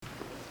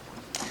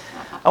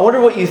I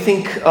wonder what you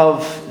think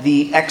of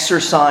the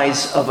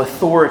exercise of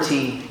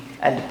authority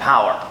and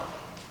power.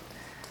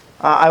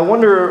 I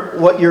wonder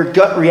what your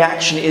gut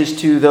reaction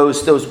is to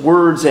those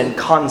words and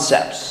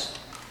concepts.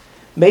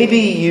 Maybe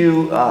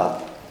you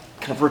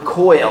kind of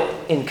recoil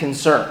in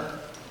concern.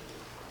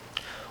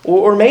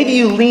 Or maybe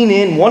you lean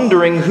in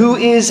wondering who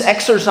is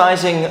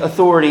exercising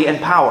authority and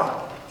power.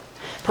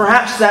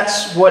 Perhaps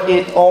that's what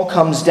it all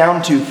comes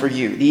down to for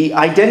you, the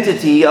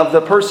identity of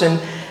the person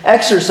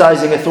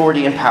exercising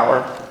authority and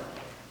power.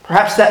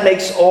 Perhaps that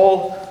makes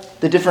all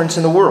the difference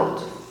in the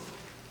world.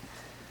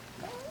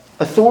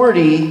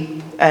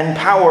 Authority and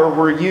power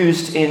were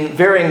used in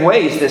varying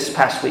ways this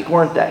past week,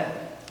 weren't they?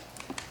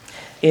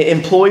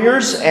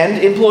 Employers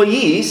and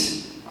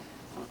employees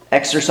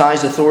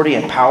exercised authority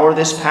and power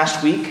this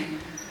past week.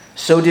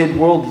 So did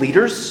world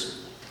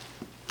leaders.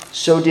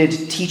 So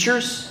did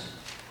teachers.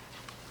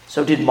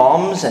 So did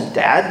moms and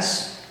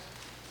dads.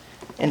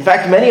 In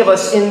fact, many of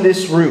us in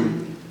this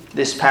room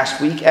this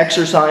past week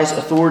exercise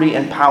authority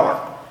and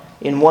power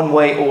in one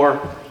way or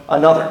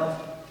another.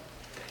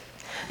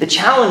 The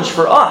challenge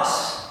for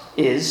us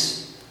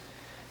is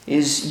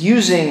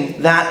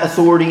using that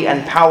authority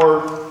and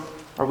power,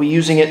 are we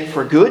using it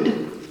for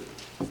good?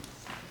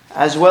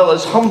 As well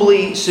as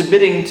humbly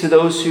submitting to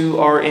those who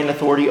are in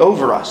authority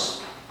over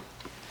us.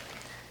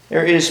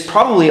 There is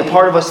probably a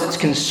part of us that's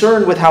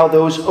concerned with how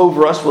those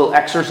over us will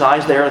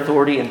exercise their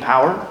authority and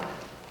power.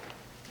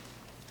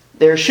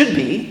 There should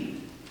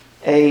be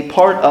a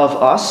part of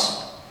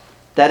us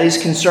that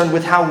is concerned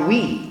with how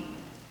we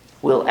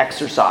will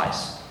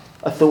exercise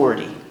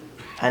authority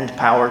and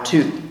power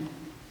too.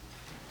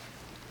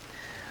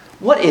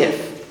 What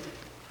if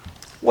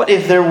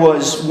there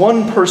was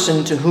one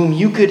person to whom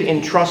you could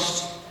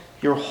entrust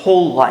your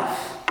whole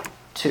life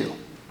to,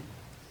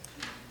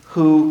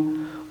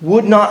 who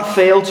would not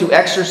fail to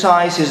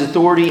exercise his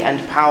authority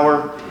and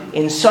power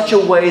in such a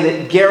way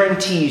that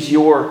guarantees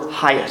your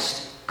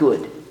highest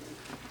good?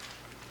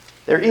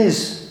 There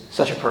is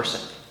such a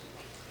person.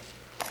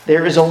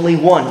 There is only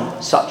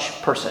one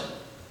such person,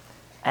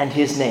 and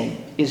his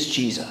name is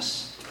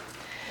Jesus.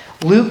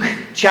 Luke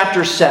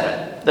chapter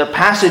 7, the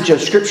passage of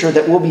Scripture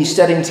that we'll be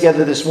studying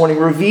together this morning,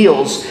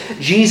 reveals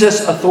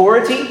Jesus'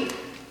 authority,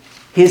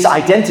 his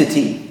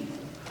identity,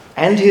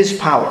 and his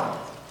power.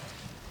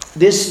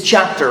 This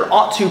chapter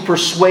ought to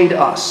persuade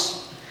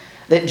us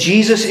that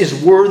Jesus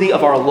is worthy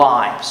of our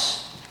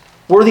lives,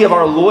 worthy of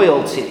our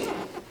loyalty,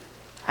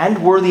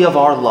 and worthy of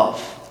our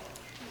love.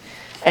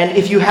 And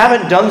if you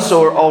haven't done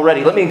so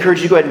already, let me encourage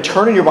you to go ahead and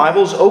turn in your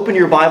Bibles, open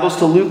your Bibles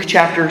to Luke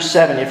chapter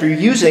 7. If you're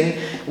using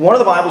one of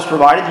the Bibles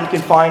provided, you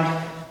can find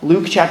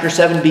Luke chapter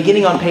 7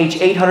 beginning on page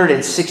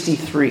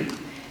 863.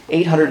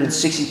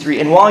 863.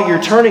 And while you're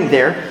turning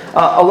there,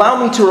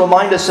 allow me to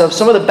remind us of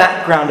some of the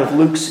background of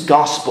Luke's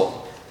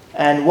gospel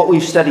and what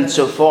we've studied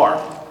so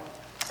far.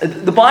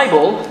 The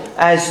Bible,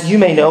 as you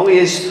may know,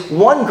 is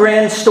one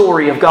grand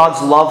story of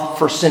God's love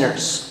for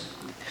sinners.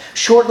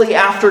 Shortly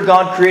after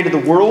God created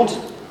the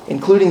world,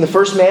 including the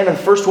first man and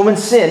the first woman,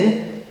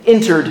 sin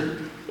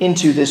entered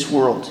into this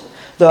world.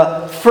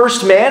 The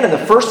first man and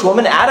the first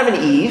woman, Adam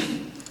and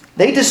Eve,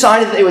 they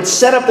decided that they would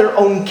set up their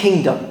own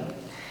kingdom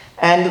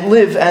and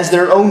live as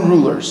their own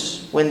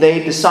rulers when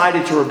they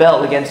decided to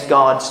rebel against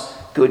God's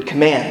good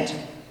command.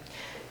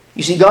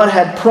 You see, God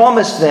had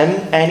promised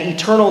them an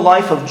eternal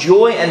life of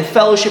joy and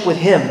fellowship with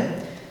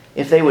Him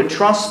if they would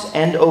trust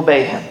and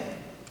obey Him.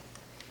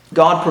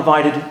 God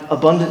provided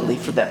abundantly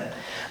for them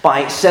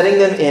by setting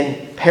them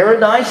in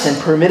paradise and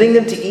permitting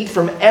them to eat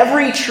from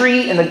every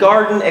tree in the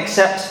garden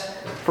except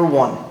for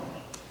one,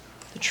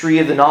 the tree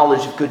of the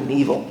knowledge of good and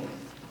evil.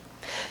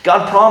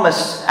 God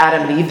promised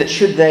Adam and Eve that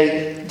should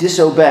they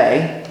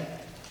disobey,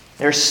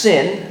 their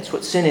sin, that's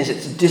what sin is,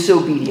 it's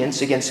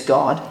disobedience against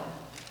God,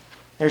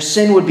 their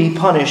sin would be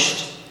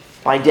punished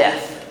by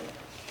death.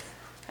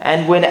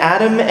 And when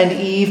Adam and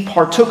Eve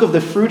partook of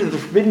the fruit of the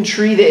forbidden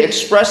tree, they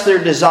expressed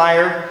their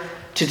desire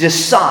to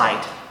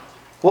decide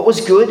what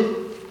was good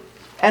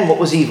and what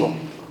was evil,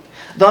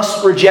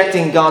 thus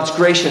rejecting God's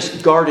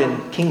gracious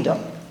garden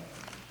kingdom.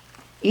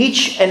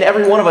 Each and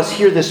every one of us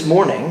here this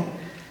morning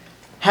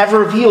have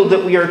revealed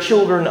that we are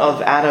children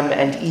of Adam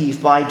and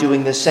Eve by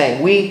doing the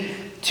same. We,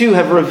 too,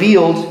 have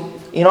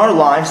revealed in our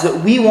lives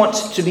that we want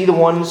to be the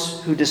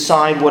ones who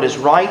decide what is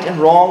right and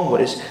wrong,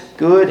 what is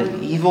good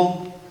and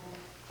evil.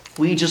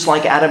 We, just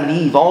like Adam and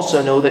Eve,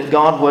 also know that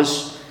God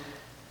was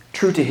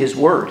true to His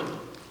word.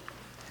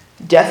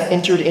 Death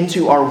entered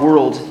into our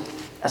world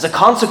as a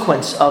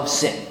consequence of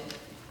sin.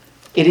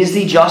 It is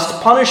the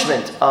just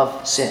punishment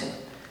of sin.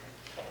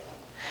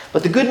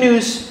 But the good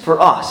news for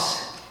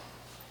us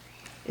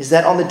is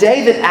that on the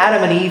day that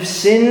Adam and Eve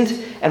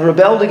sinned and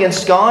rebelled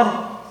against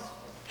God,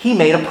 He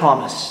made a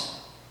promise.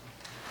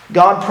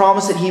 God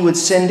promised that He would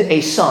send a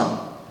Son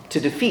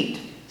to defeat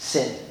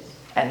sin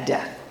and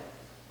death.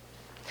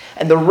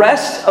 And the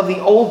rest of the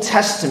Old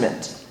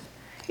Testament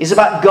is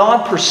about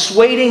God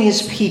persuading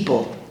His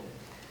people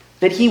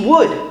that He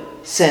would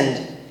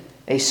send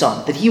a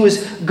Son, that He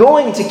was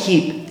going to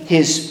keep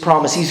His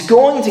promise. He's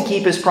going to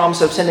keep His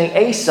promise of sending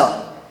a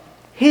Son,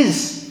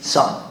 his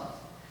Son,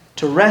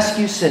 to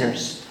rescue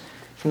sinners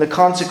from the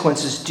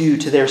consequences due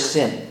to their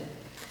sin.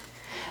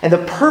 And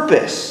the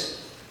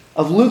purpose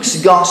of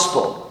Luke's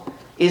gospel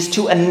is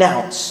to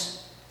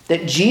announce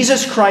that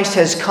Jesus Christ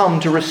has come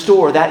to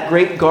restore that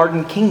great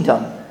garden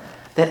kingdom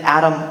that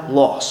Adam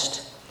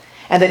lost.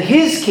 And that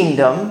his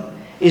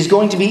kingdom is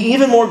going to be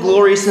even more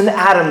glorious than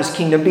Adam's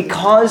kingdom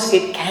because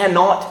it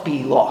cannot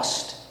be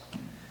lost.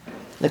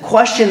 The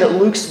question that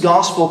Luke's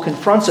gospel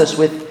confronts us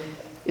with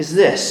is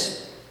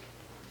this: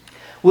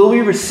 will we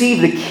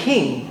receive the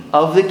King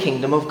of the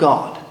kingdom of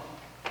God?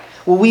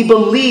 Will we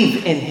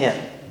believe in him,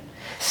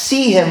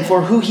 see him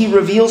for who he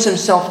reveals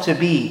himself to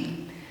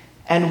be,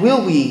 and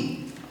will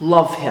we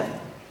love him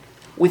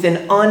with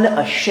an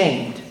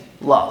unashamed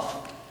love?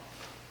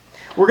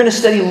 We're going to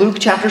study Luke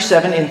chapter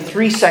 7 in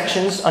 3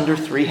 sections under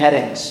 3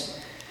 headings.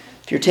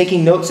 If you're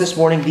taking notes this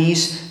morning,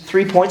 these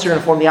 3 points are going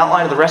to form the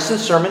outline of the rest of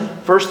the sermon.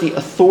 First, the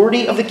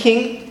authority of the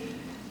king.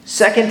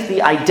 Second,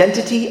 the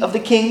identity of the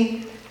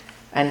king.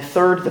 And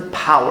third, the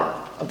power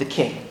of the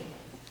king.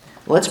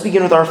 Let's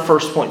begin with our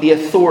first point, the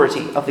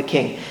authority of the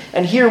king.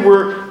 And here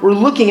we're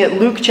looking at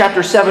Luke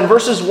chapter 7,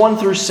 verses 1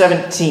 through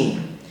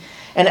 17.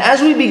 And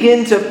as we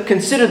begin to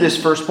consider this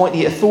first point,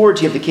 the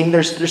authority of the king,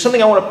 there's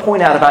something I want to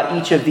point out about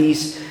each of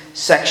these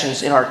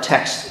sections in our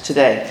text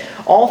today.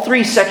 All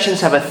 3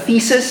 sections have a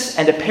thesis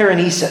and a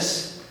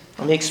paranesis.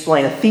 Let me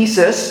explain. A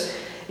thesis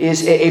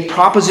is a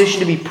proposition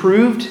to be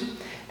proved,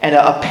 and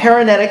a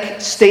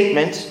paranetic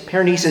statement,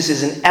 paranesis,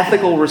 is an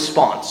ethical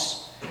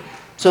response.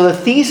 So the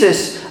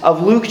thesis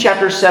of Luke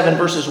chapter 7,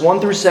 verses 1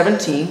 through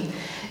 17,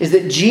 is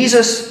that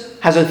Jesus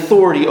has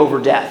authority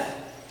over death.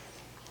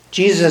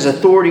 Jesus has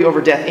authority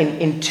over death.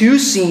 In 2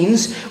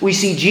 scenes, we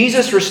see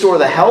Jesus restore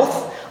the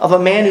health of a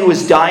man who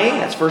was dying,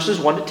 that's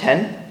verses 1 to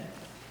 10,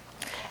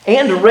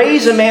 and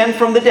raise a man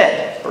from the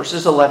dead,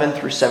 verses 11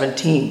 through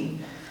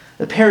 17.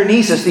 The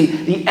paranesis,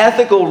 the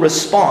ethical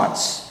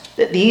response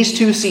that these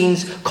 2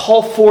 scenes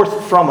call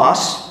forth from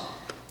us,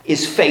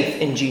 is faith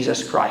in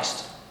Jesus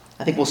Christ.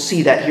 I think we'll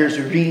see that here as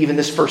we read even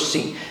this first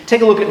scene.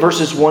 Take a look at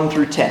verses 1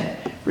 through 10.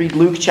 Read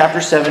Luke chapter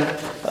 7,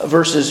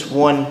 verses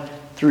 1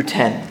 through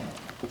 10.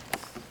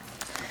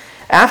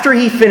 After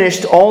he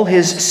finished all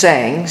his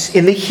sayings,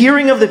 in the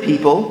hearing of the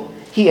people,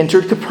 he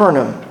entered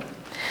Capernaum.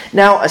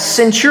 Now a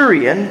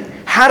centurion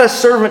had a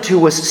servant who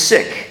was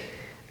sick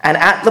and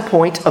at the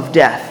point of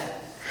death,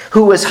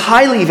 who was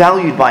highly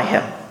valued by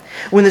him.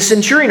 When the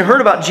centurion heard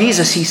about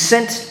Jesus, he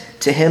sent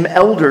to him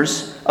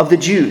elders of the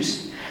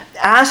Jews,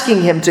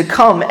 asking him to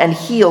come and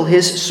heal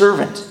his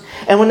servant.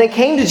 And when they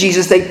came to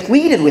Jesus, they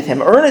pleaded with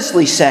him,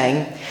 earnestly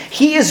saying,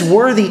 "He is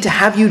worthy to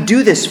have you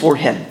do this for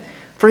him,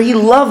 for he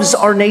loves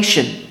our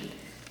nation,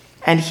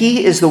 and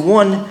he is the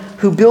one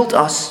who built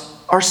us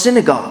our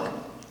synagogue."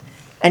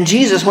 And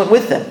Jesus went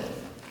with them.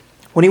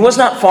 When he was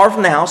not far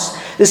from the house,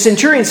 the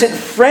centurion sent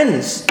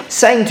friends,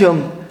 saying to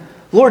him,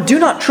 "Lord, do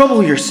not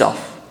trouble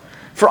yourself,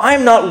 for I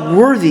am not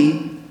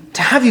worthy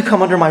to have you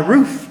come under my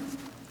roof.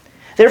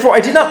 Therefore I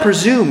did not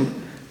presume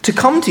to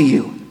come to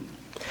you.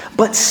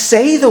 But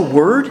say the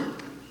word,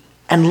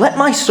 and let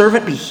my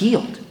servant be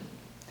healed.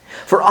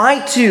 For I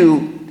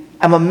too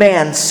am a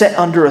man set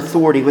under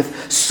authority,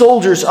 with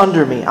soldiers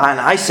under me. And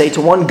I say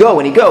to one, 'Go,'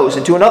 and he goes,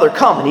 and to another,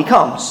 'Come,' and he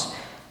comes.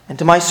 And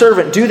to my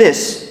servant, 'Do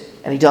this,'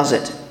 and he does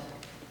it."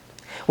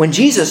 When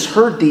Jesus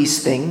heard these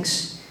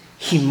things,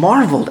 he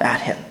marveled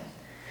at him.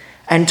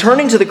 And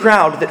turning to the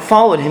crowd that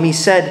followed him, he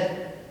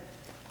said,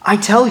 "I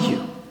tell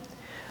you,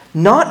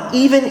 not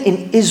even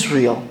in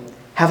Israel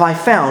have I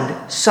found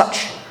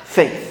such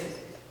faith."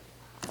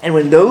 And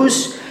when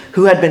those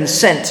who had been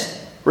sent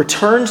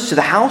returned to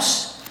the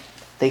house,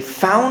 they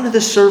found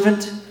the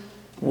servant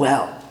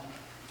well.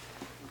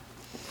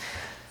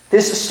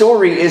 This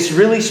story is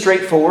really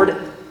straightforward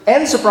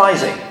and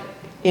surprising.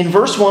 In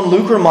verse 1,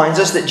 Luke reminds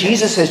us that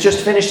Jesus has just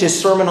finished his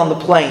sermon on the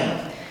plain.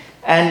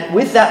 And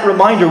with that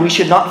reminder, we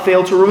should not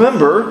fail to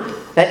remember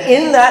that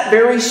in that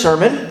very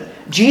sermon,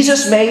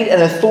 Jesus made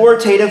an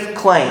authoritative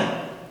claim.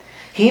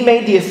 He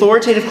made the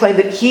authoritative claim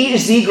that he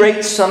is the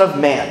great Son of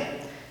Man.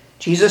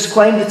 Jesus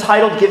claimed the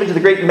title given to the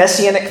great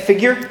messianic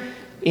figure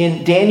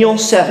in Daniel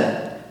 7,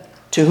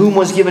 to whom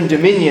was given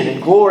dominion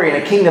and glory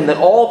and a kingdom that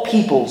all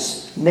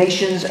peoples,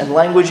 nations, and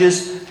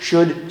languages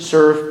should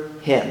serve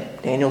him.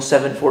 Daniel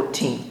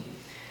 7:14.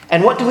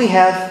 And what do we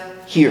have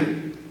here?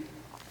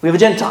 We have a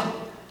Gentile,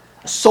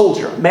 a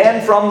soldier, a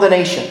man from the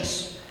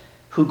nations,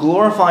 who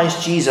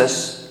glorifies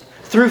Jesus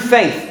through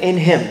faith in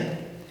him.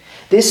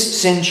 This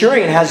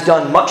centurion has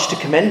done much to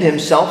commend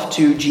himself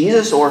to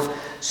Jesus, or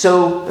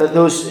so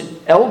those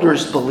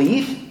elders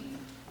believe.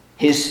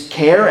 His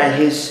care and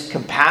his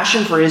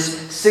compassion for his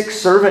sick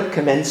servant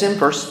commends him,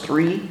 verse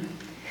 3.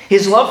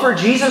 His love for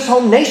Jesus'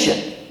 home nation,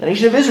 the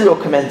nation of Israel,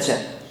 commends him.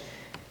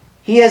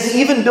 He has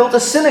even built a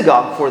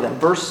synagogue for them,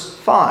 verse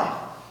 5.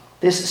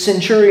 This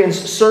centurion's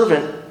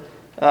servant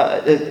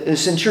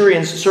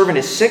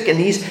is sick, and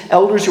these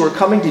elders who are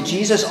coming to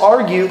Jesus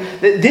argue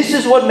that this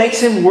is what makes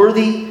him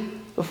worthy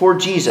before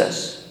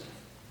Jesus.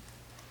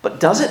 But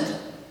does it?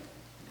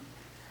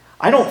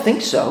 I don't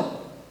think so.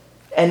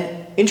 And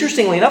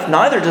interestingly enough,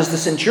 neither does the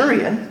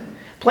centurion.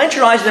 Plant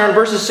your eyes there in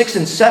verses 6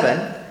 and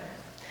 7.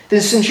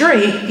 The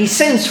centurion, he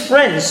sends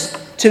friends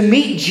to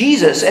meet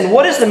Jesus. And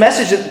what is the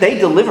message that they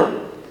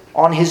deliver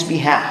on his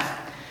behalf?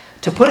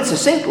 To put it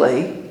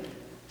succinctly,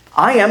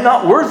 I am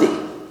not worthy.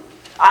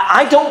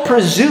 I don't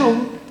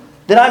presume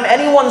that I'm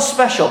anyone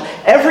special.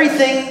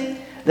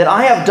 Everything that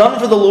I have done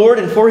for the Lord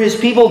and for his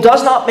people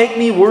does not make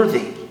me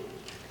worthy.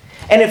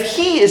 And if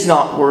he is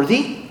not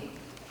worthy,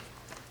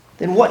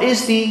 then what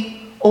is the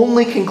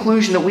only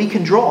conclusion that we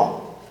can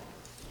draw?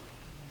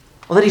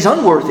 Well, that he's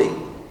unworthy.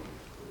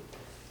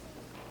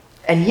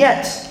 And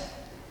yet,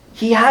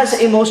 he has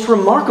a most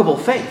remarkable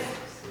faith.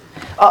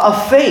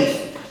 A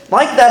faith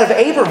like that of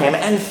Abraham,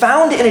 and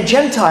found in a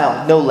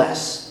Gentile, no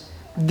less.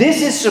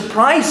 This is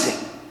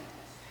surprising.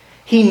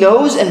 He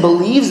knows and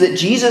believes that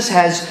Jesus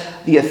has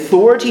the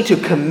authority to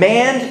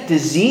command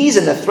disease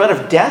and the threat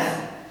of death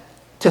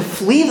to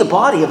flee the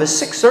body of a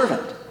sick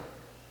servant.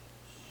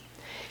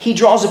 He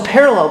draws a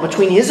parallel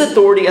between his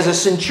authority as a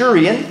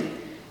centurion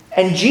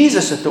and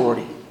Jesus'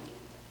 authority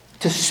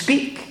to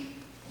speak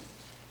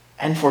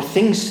and for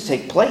things to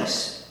take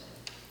place.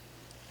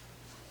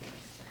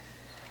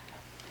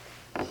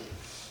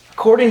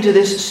 According to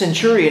this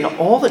centurion,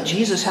 all that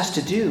Jesus has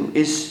to do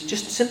is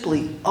just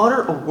simply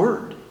utter a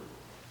word,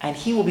 and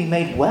he will be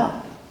made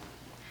well.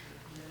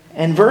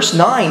 And verse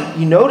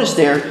 9, you notice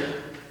there,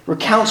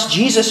 recounts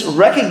Jesus'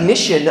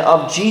 recognition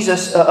of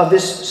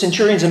this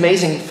centurion's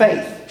amazing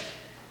faith.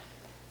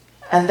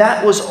 And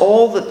that was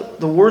all that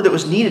the word that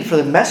was needed for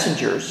the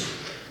messengers.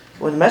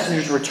 When the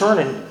messengers return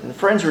and the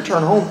friends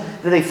return home,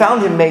 that they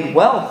found him made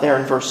well there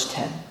in verse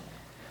 10.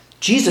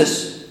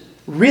 Jesus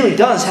really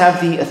does have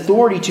the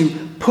authority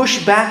to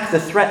push back the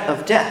threat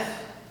of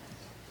death.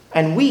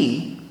 And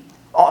we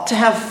ought to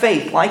have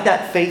faith like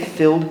that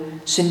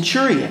faith-filled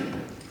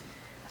centurion.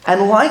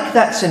 And like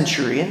that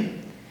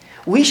centurion,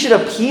 we should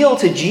appeal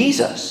to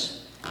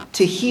Jesus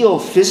to heal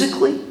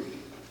physically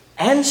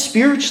and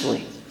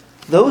spiritually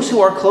those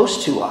who are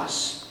close to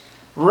us,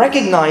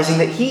 recognizing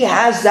that he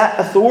has that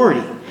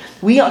authority.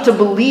 We ought to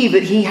believe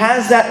that he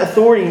has that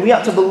authority, and we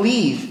ought to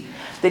believe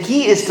that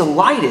he is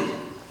delighted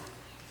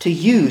to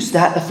use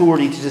that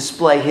authority to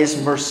display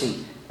his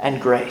mercy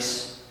and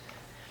grace.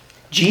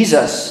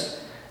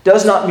 Jesus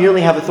does not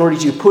merely have authority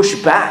to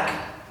push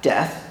back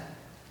death.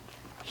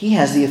 He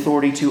has the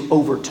authority to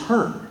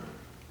overturn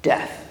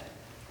death.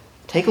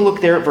 Take a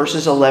look there at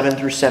verses 11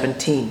 through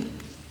 17.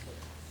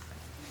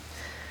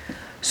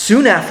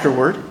 Soon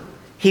afterward,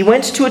 he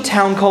went to a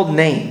town called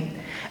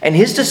Nain, and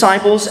his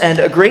disciples and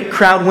a great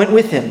crowd went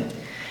with him.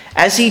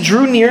 As he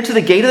drew near to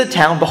the gate of the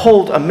town,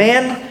 behold, a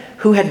man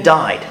who had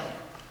died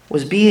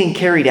was being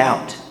carried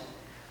out,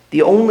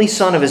 the only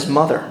son of his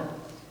mother,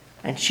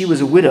 and she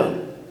was a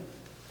widow,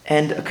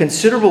 and a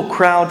considerable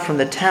crowd from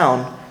the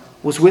town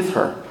was with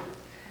her.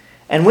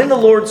 And when the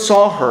Lord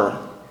saw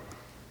her,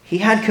 he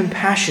had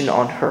compassion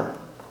on her,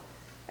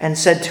 and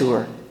said to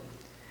her,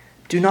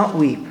 "Do not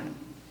weep."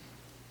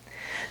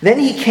 Then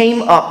he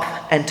came up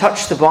and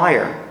touched the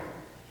bier,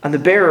 and the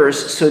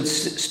bearers stood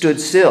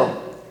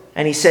still.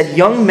 And he said,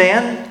 "Young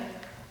man,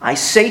 I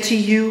say to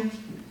you,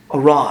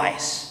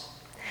 arise."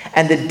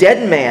 And the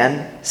dead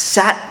man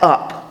sat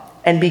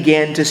up and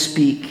began to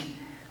speak.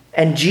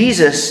 And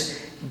Jesus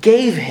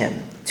gave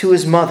him to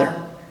his mother.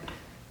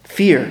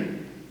 Fear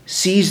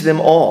seized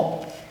them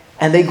all,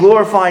 and they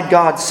glorified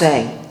God,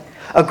 saying,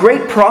 "A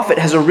great prophet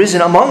has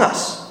arisen among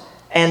us,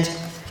 and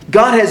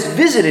God has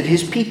visited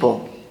his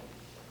people."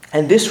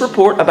 And this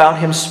report about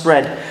him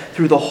spread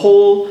through the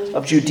whole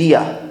of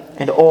Judea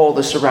and all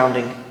the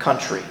surrounding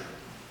country.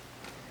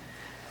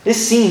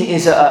 This scene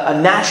is a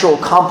natural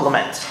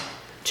complement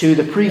to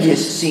the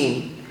previous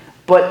scene,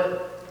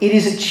 but it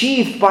is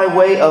achieved by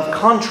way of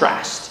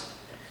contrast.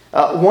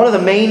 One of the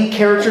main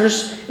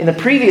characters in the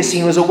previous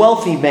scene was a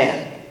wealthy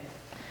man,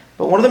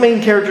 but one of the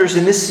main characters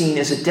in this scene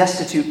is a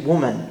destitute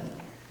woman.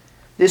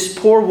 This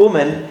poor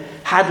woman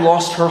had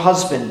lost her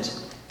husband,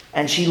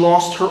 and she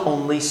lost her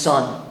only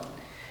son.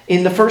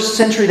 In the first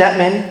century, that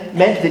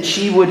meant that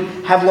she would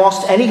have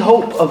lost any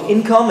hope of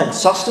income and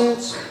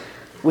sustenance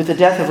with the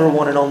death of her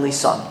one and only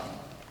son.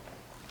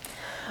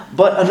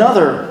 But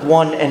another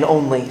one and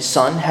only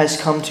son has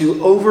come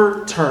to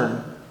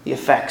overturn the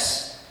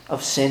effects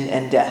of sin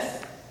and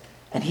death,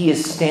 and he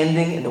is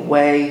standing in the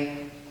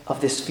way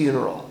of this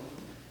funeral.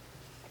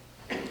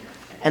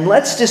 And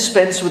let's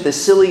dispense with the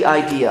silly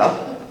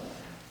idea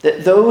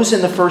that those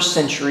in the first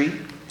century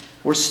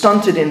were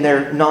stunted in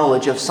their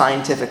knowledge of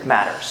scientific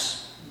matters.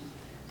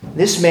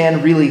 This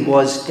man really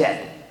was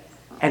dead,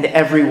 and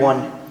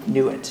everyone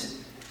knew it.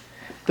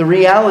 The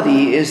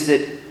reality is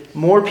that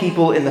more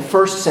people in the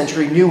first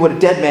century knew what a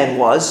dead man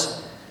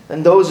was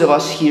than those of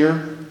us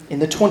here in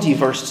the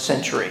 21st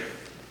century.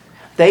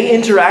 They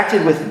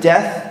interacted with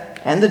death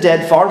and the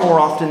dead far more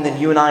often than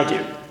you and I do.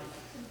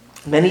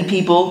 Many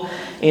people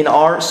in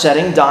our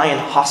setting die in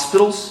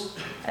hospitals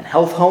and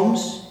health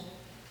homes.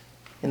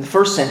 In the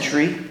first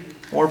century,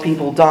 more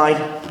people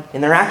died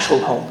in their actual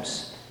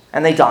homes,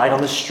 and they died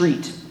on the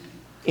street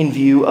in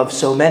view of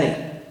so many.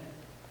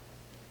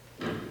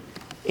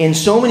 in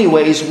so many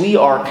ways, we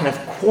are kind of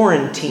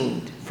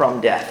quarantined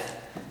from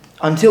death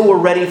until we're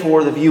ready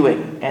for the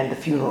viewing and the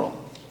funeral.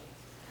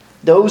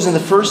 Those in the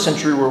first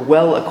century were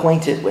well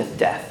acquainted with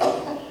death.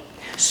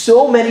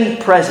 So many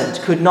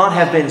present could not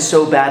have been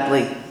so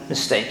badly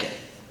mistaken.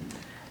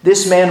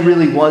 This man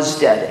really was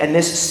dead, and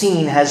this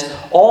scene has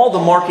all the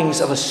markings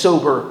of a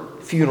sober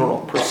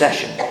funeral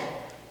procession.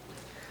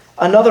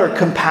 Another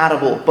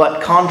compatible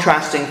but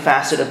contrasting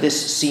facet of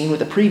this scene with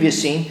the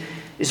previous scene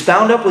is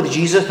bound up with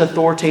Jesus'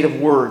 authoritative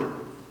word.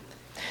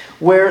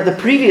 Where the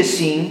previous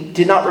scene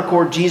did not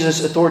record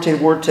Jesus'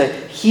 authoritative word to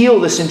heal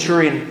the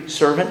centurion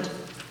servant,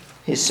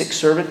 his sick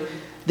servant,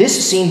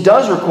 this scene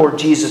does record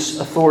Jesus'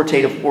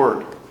 authoritative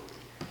word.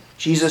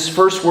 Jesus'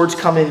 first words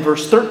come in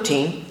verse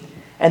 13,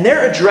 and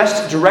they're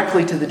addressed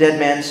directly to the dead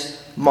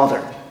man's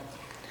mother.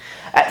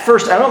 At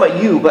first, I don't know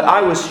about you, but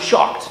I was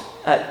shocked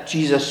at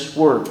Jesus'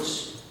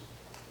 words.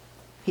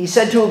 He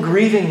said to a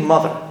grieving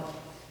mother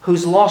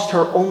who's lost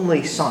her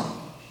only son,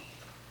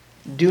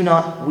 "Do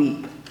not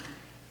weep."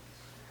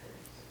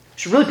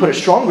 Should really put it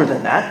stronger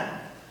than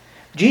that.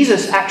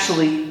 Jesus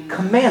actually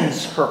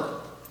commands her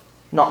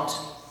not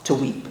to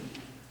weep.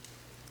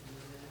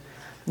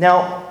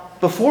 Now,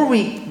 before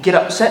we get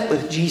upset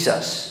with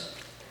Jesus,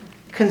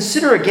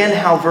 consider again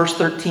how verse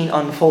 13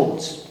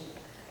 unfolds.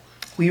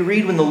 We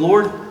read, when the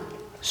Lord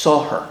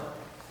saw her.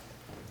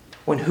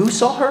 When who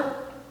saw her?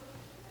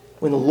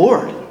 When the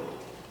Lord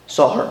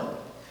saw her.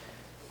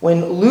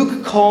 When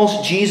Luke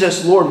calls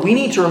Jesus Lord, we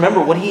need to remember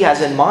what he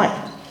has in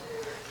mind.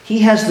 He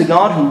has the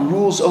God who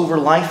rules over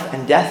life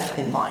and death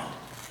in mind.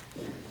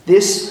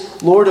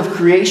 This Lord of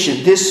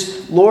creation,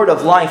 this Lord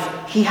of life,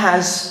 he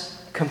has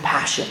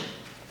compassion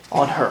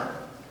on her.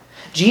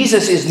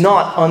 Jesus is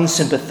not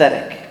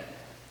unsympathetic.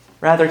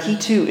 Rather, he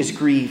too is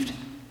grieved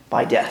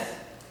by death.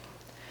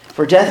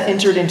 For death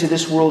entered into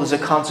this world as a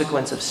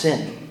consequence of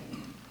sin.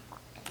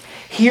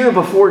 Here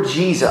before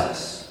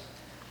Jesus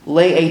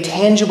lay a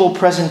tangible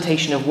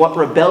presentation of what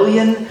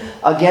rebellion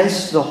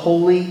against the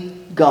holy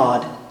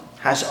God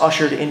has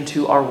ushered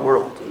into our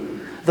world.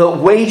 The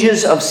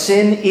wages of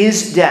sin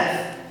is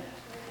death.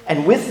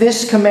 And with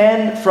this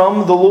command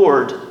from the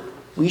Lord,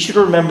 we should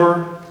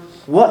remember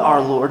what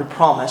our Lord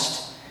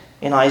promised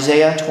in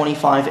Isaiah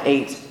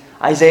 25:8.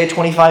 Isaiah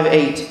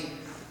 25:8,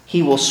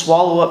 he will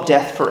swallow up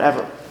death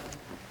forever.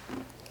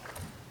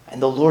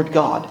 And the Lord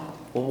God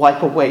will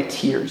wipe away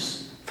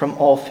tears from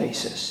all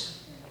faces.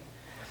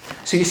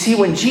 So you see,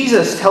 when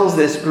Jesus tells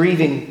this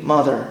grieving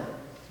mother,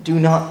 "Do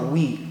not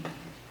weep,"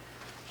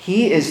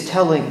 he is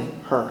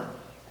telling her,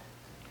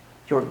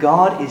 your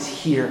God is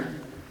here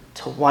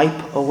to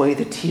wipe away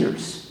the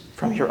tears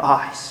from your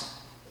eyes.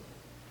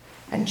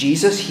 And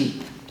Jesus,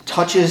 he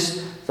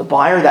touches the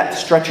bier, that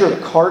stretcher, the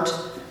cart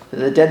that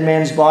the dead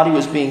man's body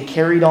was being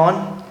carried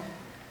on,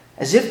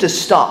 as if to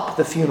stop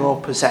the funeral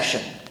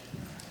procession.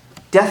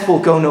 Death will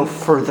go no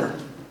further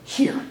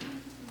here.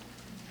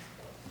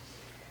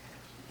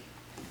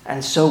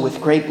 And so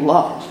with great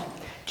love,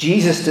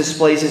 Jesus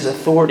displays his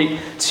authority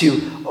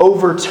to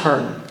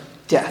overturn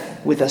death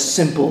with a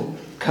simple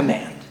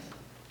command.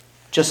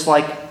 Just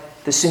like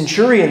the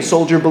centurion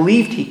soldier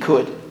believed he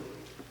could,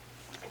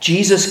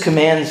 Jesus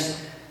commands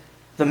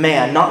the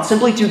man not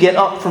simply to get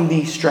up from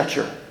the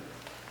stretcher,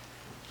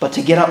 but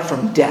to get up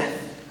from death.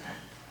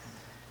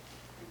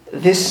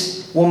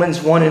 This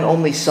woman's one and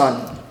only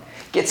son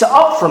gets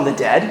up from the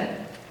dead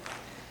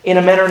in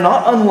a manner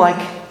not unlike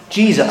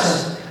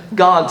Jesus,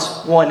 God's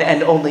one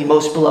and only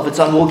most beloved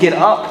Son, will get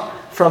up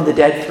from the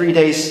dead 3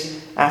 days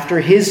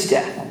after his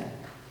death.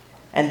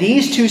 And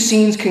these two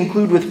scenes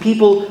conclude with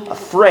people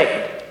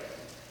afraid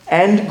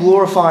and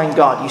glorifying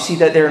God. You see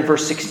that there in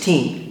verse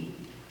 16.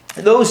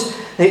 Those,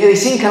 they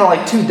seem kind of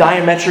like two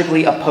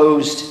diametrically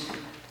opposed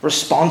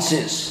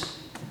responses.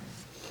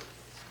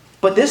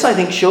 But this, I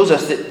think, shows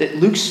us that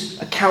Luke's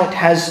account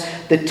has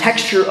the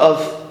texture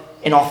of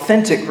an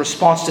authentic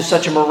response to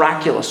such a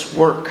miraculous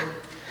work.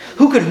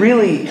 Who could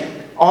really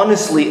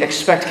honestly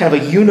expect kind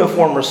of a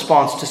uniform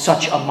response to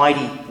such a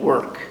mighty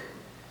work?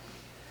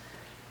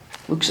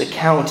 Luke's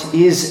account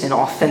is an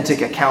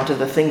authentic account of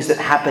the things that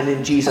happened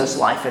in Jesus'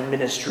 life and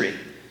ministry.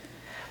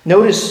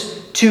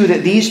 Notice, too,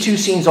 that these two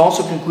scenes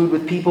also conclude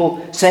with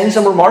people saying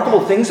some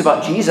remarkable things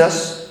about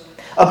Jesus.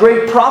 A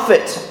great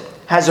prophet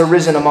has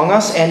arisen among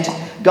us, and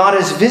God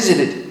has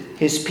visited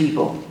his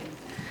people.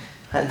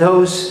 And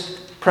those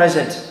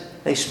present,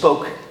 they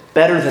spoke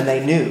better than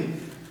they knew.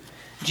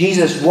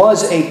 Jesus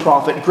was a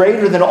prophet,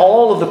 greater than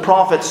all of the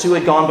prophets who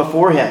had gone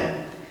before him.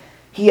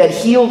 He had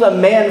healed a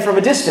man from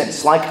a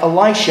distance, like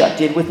Elisha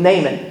did with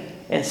Naaman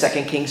in 2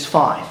 Kings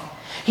 5.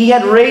 He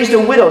had raised a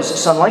widow's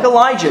son, like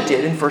Elijah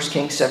did in 1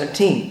 Kings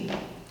 17.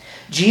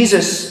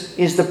 Jesus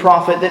is the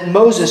prophet that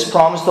Moses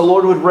promised the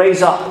Lord would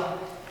raise up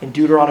in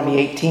Deuteronomy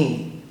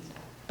 18.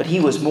 But he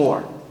was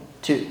more,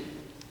 too.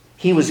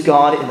 He was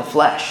God in the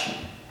flesh,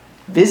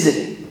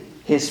 visiting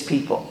his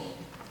people.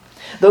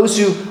 Those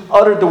who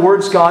uttered the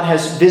words God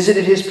has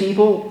visited his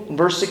people in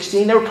verse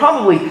 16, they were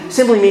probably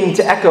simply meaning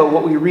to echo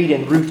what we read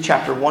in Ruth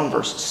chapter 1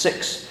 verse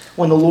 6,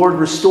 when the Lord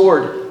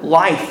restored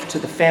life to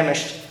the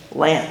famished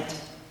land.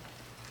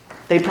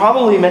 They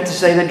probably meant to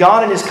say that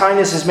God in his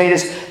kindness has made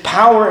his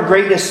power and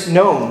greatness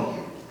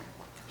known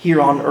here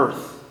on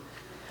earth.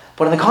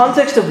 But in the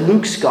context of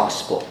Luke's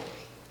gospel,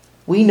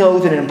 we know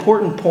that an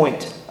important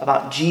point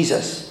about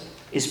Jesus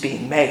is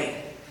being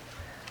made.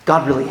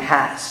 God really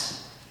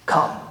has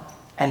come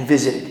and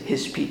visited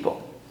his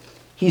people.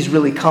 He's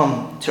really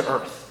come to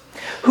earth.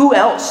 Who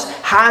else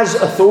has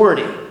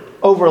authority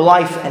over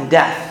life and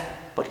death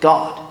but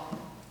God?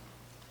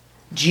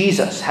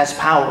 Jesus has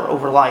power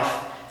over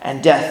life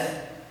and death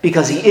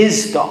because he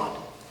is God.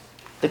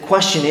 The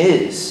question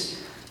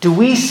is, do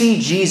we see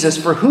Jesus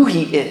for who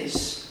he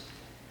is?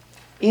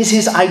 Is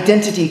his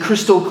identity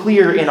crystal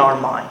clear in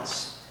our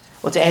minds?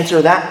 Well, to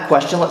answer that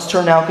question, let's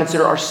turn now and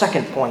consider our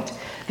second point,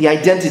 the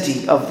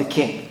identity of the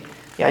King.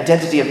 The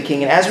identity of the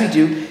King. And as we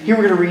do, here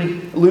we're going to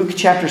read Luke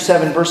chapter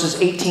 7,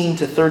 verses 18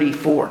 to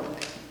 34.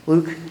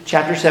 Luke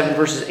chapter 7,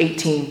 verses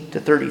 18 to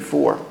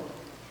 34.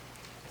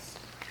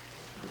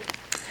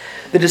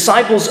 The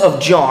disciples of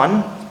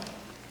John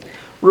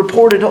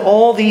reported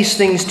all these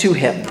things to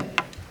him.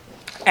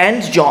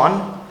 And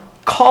John,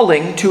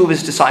 calling two of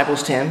his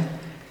disciples to him,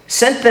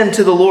 sent them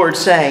to the Lord,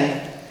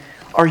 saying,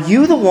 "Are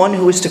you the one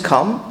who is to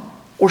come,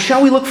 or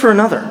shall we look for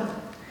another?"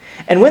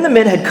 And when the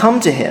men had come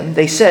to him,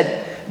 they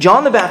said,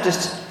 "John the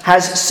Baptist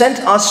has sent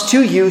us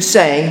to you,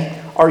 saying,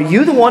 'Are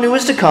you the one who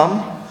is to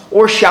come,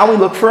 or shall we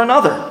look for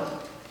another?'"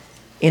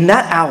 In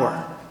that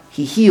hour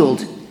he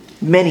healed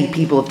many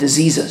people of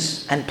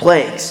diseases and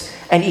plagues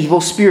and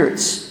evil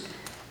spirits,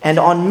 and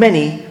on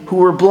many who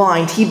were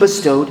blind he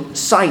bestowed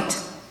sight.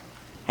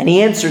 And he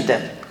answered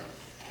them,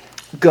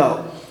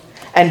 "Go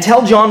and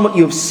tell John what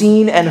you have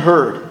seen and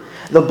heard.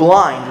 The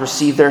blind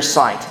receive their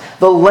sight,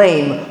 the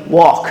lame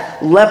walk,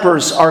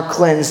 lepers are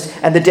cleansed,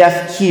 and the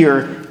deaf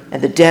hear,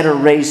 and the dead are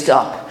raised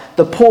up.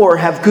 The poor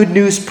have good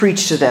news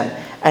preached to them,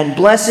 and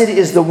blessed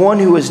is the one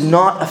who is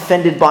not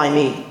offended by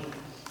me."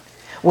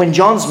 When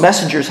John's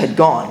messengers had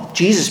gone,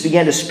 Jesus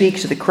began to speak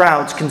to the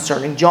crowds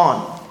concerning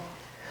John.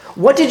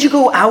 "What did you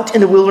go out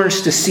in the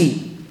wilderness to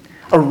see?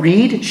 A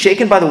reed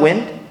shaken by the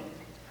wind?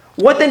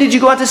 What then did you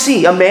go out to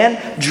see? A man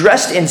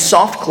dressed in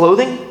soft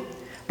clothing?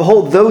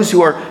 Behold, those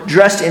who are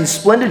dressed in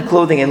splendid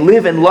clothing and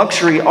live in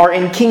luxury are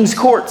in king's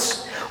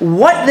courts.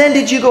 What then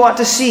did you go out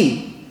to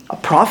see? A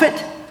prophet?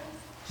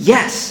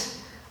 Yes,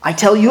 I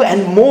tell you,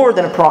 and more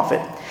than a prophet.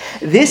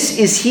 This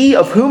is he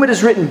of whom it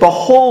is written,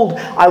 'Behold,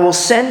 I will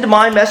send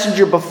my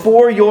messenger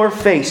before your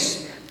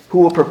face, who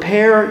will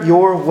prepare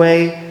your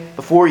way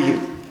before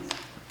you.'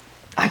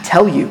 I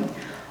tell you,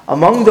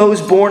 among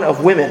those born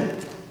of women,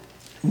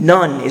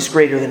 none is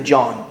greater than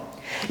John.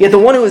 Yet the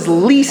one who is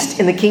least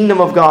in the kingdom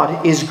of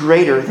God is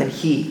greater than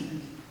he."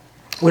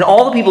 When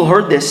all the people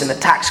heard this, and the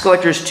tax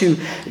collectors too,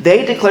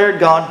 they declared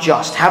God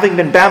just, having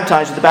been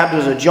baptized with the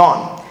baptism of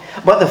John.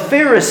 But the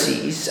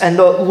Pharisees and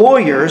the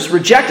lawyers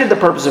rejected the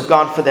purpose of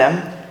God for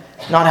them,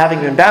 not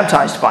having been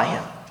baptized by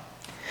him.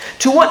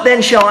 "To what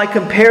then shall I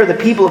compare the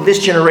people of this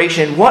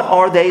generation? What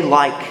are they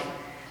like?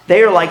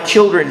 They are like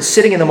children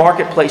sitting in the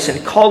marketplace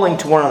and calling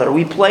to one another.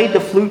 'We played the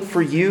flute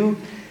for you,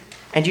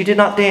 and you did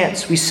not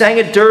dance. We sang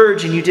a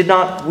dirge, and you did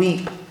not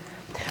weep.'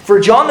 For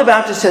John the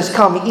Baptist has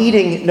come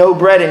eating no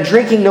bread and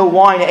drinking no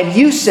wine, and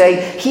you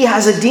say he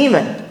has a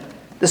demon.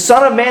 The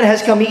Son of Man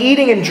has come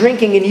eating and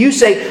drinking, and you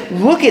say,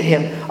 'Look at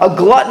him, a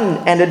glutton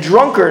and a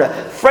drunkard, a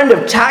friend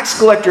of tax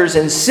collectors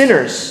and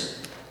sinners.'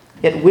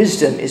 Yet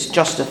wisdom is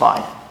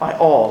justified by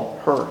all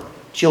her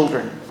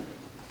children."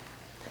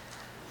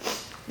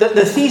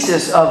 The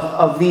thesis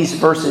of these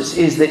verses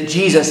is that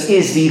Jesus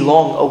is the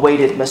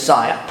long-awaited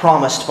Messiah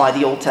promised by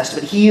the Old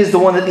Testament. He is the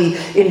one that the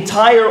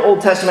entire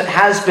Old Testament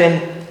has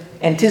been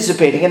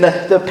anticipating. And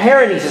the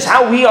paranesis,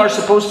 how we are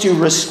supposed to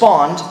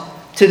respond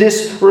to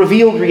this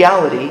revealed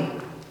reality,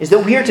 is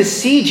that we are to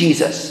see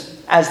Jesus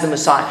as the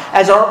Messiah,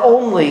 as our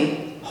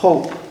only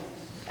hope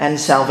and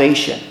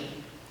salvation.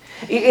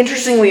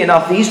 Interestingly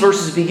enough, these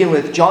verses begin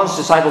with John's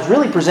disciples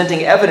really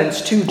presenting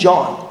evidence to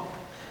John.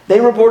 They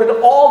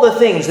reported all the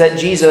things that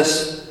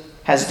Jesus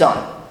has done.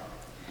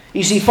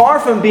 You see, far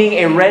from being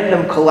a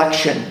random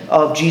collection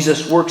of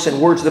Jesus' works and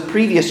words, the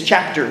previous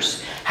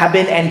chapters have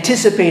been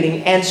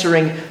anticipating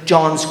answering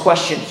John's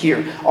question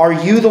here. Are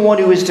you the one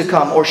who is to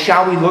come, or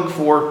shall we look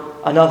for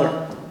another?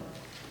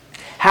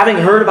 Having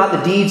heard about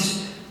the deeds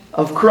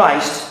of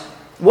Christ,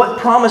 what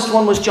promised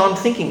one was John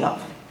thinking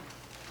of?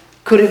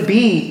 Could it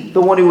be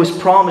the one who was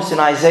promised in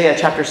Isaiah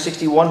chapter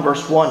 61,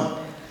 verse 1,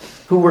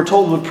 who we're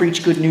told would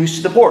preach good news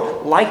to the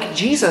poor, like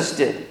Jesus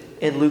did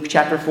in Luke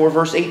chapter 4,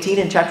 verse 18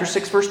 and chapter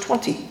 6, verse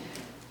 20?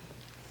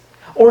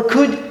 Or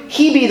could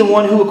he be the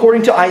one who,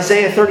 according to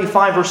Isaiah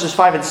 35, verses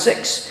 5 and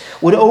 6,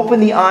 would open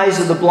the eyes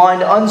of the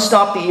blind,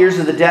 unstop the ears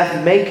of the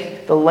deaf,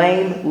 make the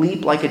lame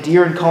leap like a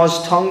deer, and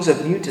cause tongues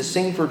of mute to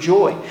sing for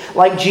joy,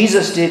 like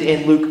Jesus did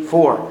in Luke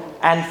 4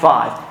 and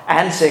 5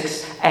 and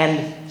 6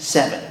 and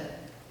 7?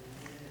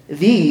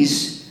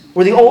 These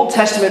were the Old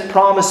Testament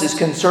promises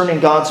concerning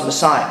God's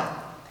Messiah.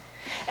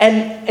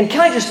 And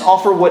can I just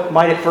offer what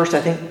might at first,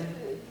 I think,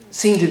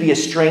 seem to be a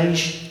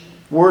strange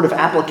word of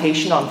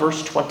application on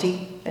verse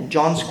 20 and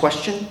John's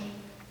question?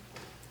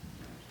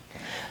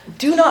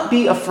 Do not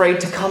be afraid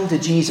to come to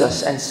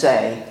Jesus and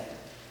say,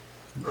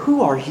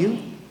 "Who are you?"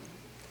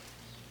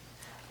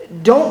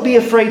 Don't be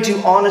afraid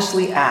to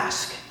honestly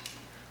ask,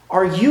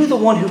 "Are you the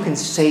one who can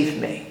save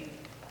me?"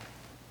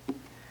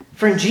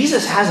 Friend,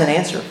 Jesus has an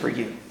answer for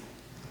you,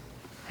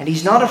 and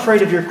he's not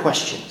afraid of your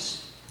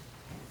questions.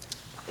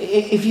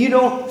 If you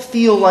don't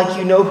feel like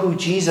you know who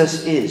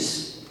Jesus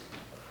is,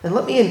 then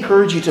let me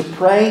encourage you to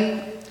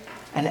pray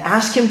and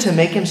ask him to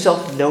make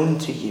himself known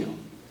to you.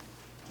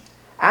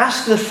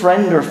 Ask the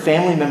friend or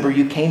family member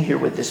you came here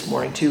with this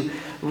morning to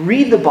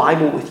read the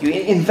Bible with you.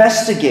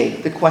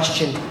 Investigate the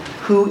question,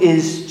 who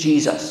is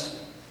Jesus?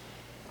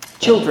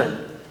 Children,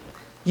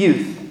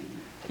 youth,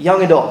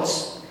 young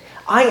adults,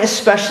 I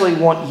especially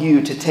want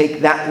you to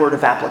take that word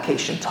of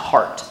application to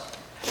heart.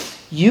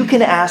 You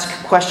can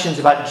ask questions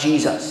about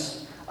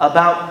Jesus,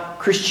 about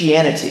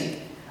Christianity,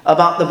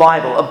 about the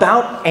Bible,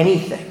 about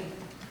anything.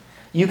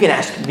 You can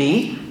ask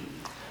me.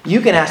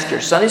 You can ask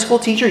your Sunday school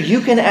teacher.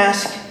 You can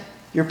ask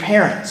your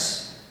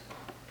parents.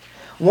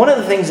 One of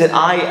the things that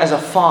I, as a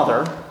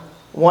father,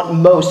 want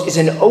most is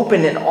an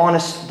open and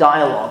honest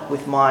dialogue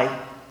with my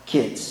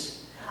kids.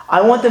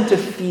 I want them to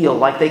feel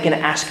like they can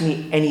ask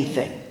me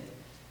anything.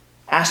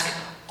 Ask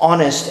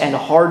honest and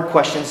hard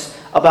questions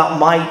about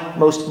my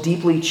most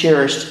deeply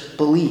cherished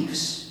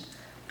beliefs.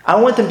 I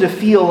want them to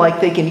feel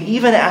like they can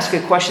even ask a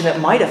question that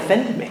might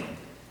offend me.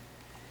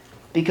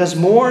 Because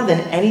more than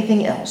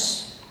anything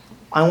else,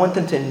 I want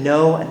them to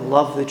know and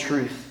love the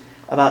truth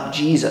about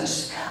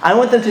Jesus. I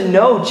want them to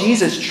know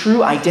Jesus'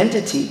 true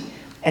identity.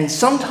 And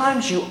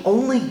sometimes you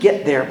only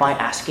get there by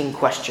asking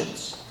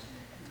questions.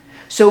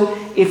 So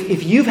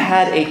if you've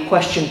had a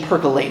question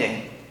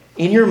percolating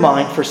in your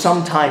mind for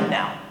some time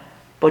now,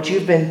 but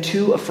you've been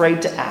too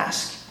afraid to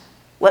ask,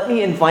 let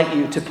me invite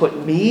you to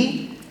put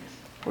me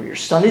or your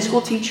Sunday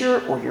school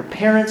teacher or your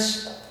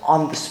parents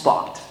on the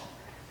spot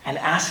and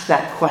ask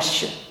that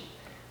question.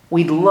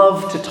 We'd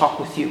love to talk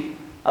with you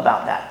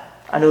about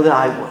that. I know that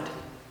I would.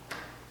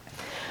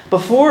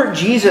 Before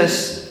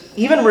Jesus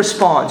even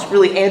responds,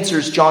 really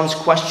answers John's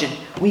question,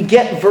 we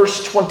get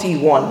verse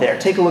 21 there.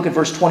 Take a look at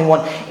verse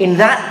 21. In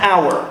that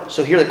hour,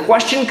 so here the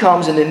question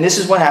comes, and then this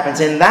is what happens.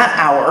 In that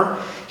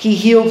hour, he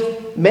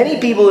healed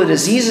many people of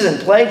diseases and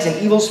plagues and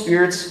evil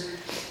spirits,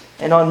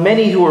 and on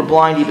many who were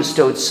blind he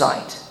bestowed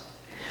sight.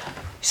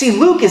 See,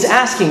 Luke is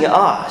asking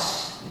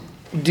us,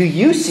 do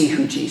you see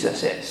who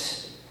Jesus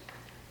is?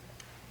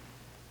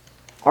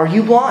 Are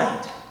you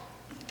blind?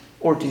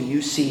 Or do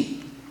you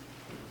see?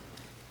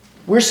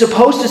 We're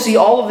supposed to see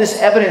all of this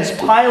evidence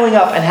piling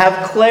up and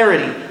have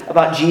clarity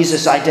about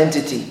Jesus'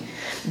 identity.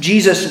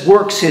 Jesus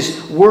works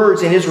his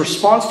words and his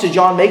response to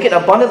John make it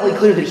abundantly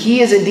clear that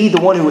he is indeed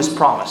the one who was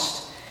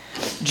promised.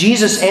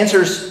 Jesus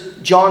answers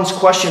John's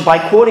question by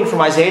quoting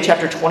from Isaiah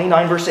chapter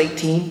 29, verse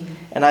 18,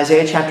 and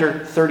Isaiah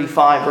chapter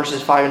 35,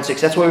 verses 5 and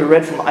 6. That's what we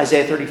read from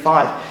Isaiah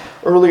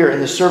 35 earlier in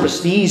the service.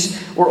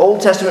 These were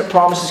Old Testament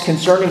promises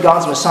concerning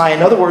God's Messiah.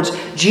 In other words,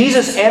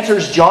 Jesus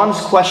answers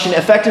John's question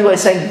effectively by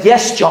saying,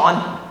 yes,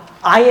 John,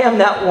 I am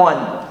that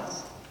one.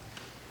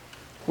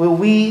 Will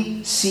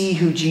we see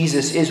who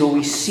Jesus is? Will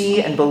we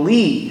see and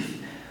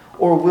believe?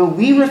 Or will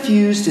we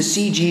refuse to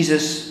see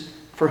Jesus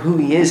for who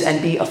he is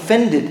and be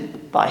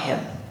offended by him?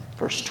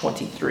 Verse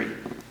 23.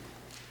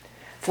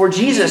 For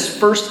Jesus'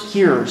 first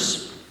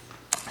hearers,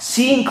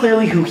 seeing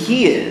clearly who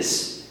he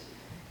is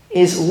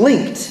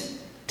linked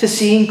to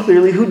seeing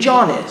clearly who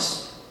John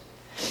is.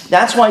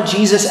 That's why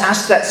Jesus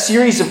asked that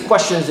series of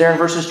questions there in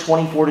verses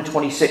 24 to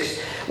 26.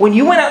 When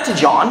you went out to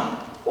John,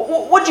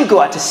 what did you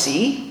go out to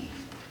see?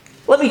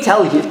 Let me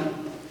tell you,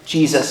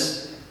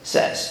 Jesus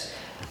says.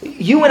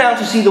 You went out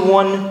to see the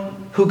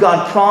one who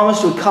God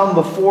promised would come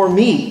before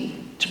me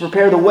to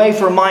prepare the way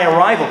for my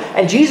arrival.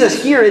 And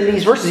Jesus here in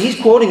these verses, he's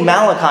quoting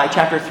Malachi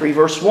chapter 3,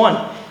 verse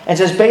 1. And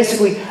says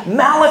basically,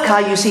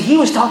 Malachi, you see, he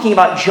was talking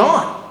about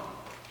John.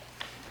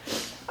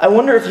 I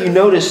wonder if you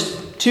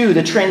noticed, too,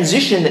 the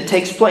transition that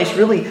takes place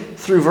really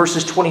through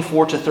verses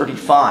 24 to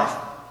 35.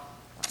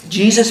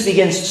 Jesus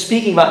begins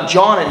speaking about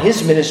John and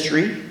his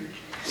ministry,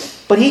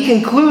 but he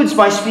concludes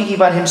by speaking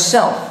about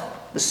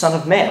himself, the Son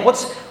of Man.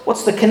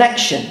 What's the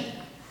connection?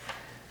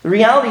 The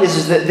reality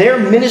is that their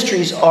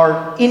ministries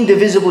are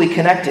indivisibly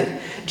connected.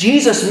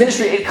 Jesus'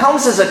 ministry, it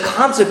comes as a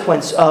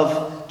consequence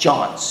of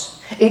John's.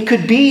 It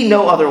could be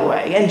no other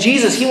way. And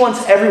Jesus, he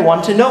wants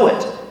everyone to know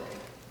it.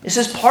 This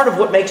is part of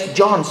what makes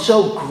John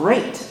so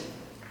great.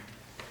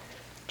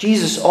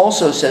 Jesus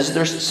also says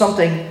there's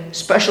something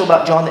special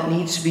about John that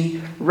needs to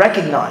be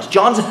recognized.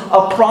 John's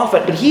a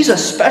prophet, but he's a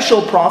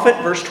special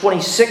prophet. Verse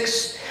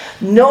 26.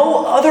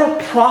 No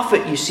other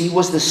prophet, you see,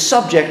 was the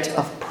subject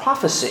of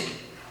prophecy.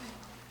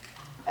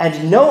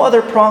 And no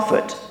other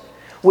prophet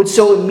would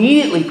so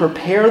immediately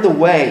prepare the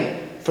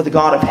way for the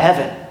God of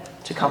heaven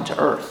to come to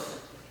earth.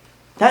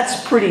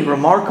 That's pretty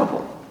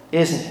remarkable,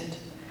 isn't it?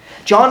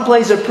 John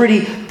plays a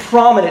pretty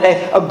prominent,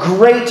 a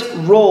great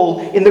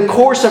role in the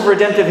course of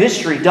redemptive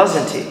history,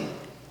 doesn't he?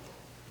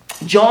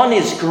 John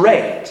is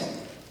great,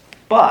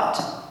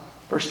 but,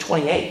 verse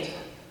 28,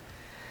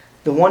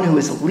 the one who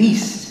is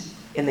least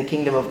in the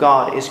kingdom of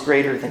God is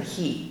greater than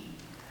he.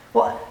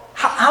 Well,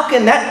 how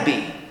can that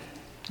be?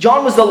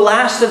 John was the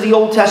last of the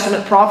Old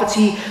Testament prophets.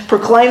 He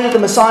proclaimed that the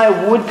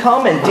Messiah would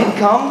come and did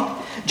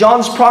come.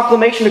 John's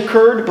proclamation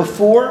occurred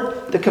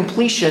before the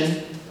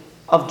completion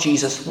of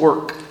Jesus'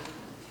 work.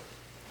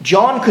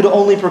 John could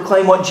only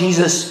proclaim what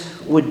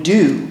Jesus would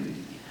do.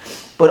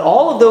 But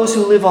all of those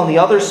who live on the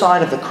other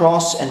side of the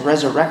cross and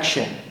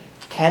resurrection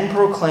can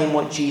proclaim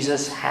what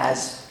Jesus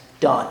has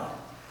done.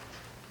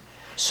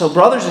 So,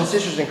 brothers and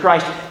sisters in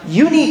Christ,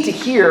 you need to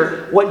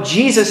hear what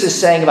Jesus is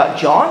saying about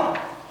John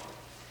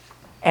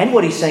and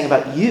what he's saying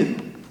about you.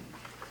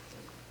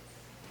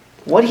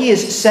 What he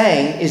is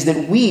saying is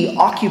that we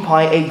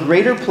occupy a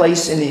greater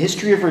place in the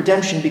history of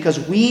redemption because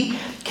we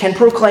can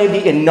proclaim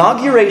the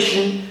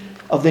inauguration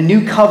of the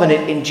new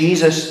covenant in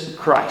Jesus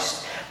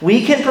Christ.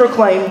 We can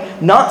proclaim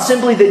not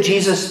simply that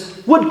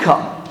Jesus would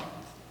come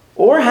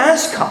or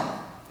has come.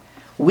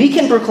 We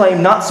can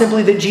proclaim not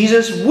simply that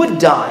Jesus would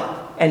die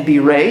and be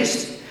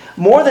raised.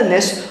 More than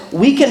this,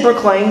 we can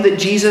proclaim that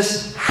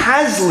Jesus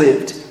has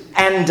lived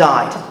and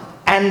died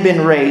and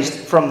been raised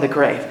from the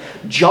grave.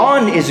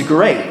 John is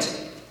great,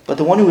 but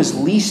the one who is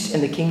least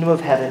in the kingdom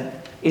of heaven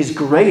is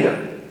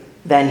greater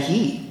than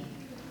he.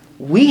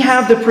 We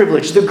have the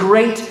privilege, the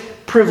great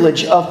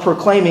privilege of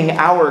proclaiming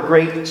our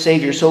great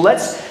Savior. So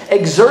let's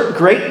exert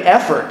great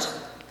effort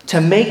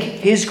to make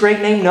his great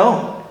name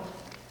known.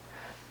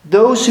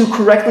 Those who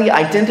correctly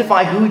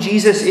identify who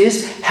Jesus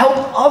is help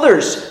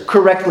others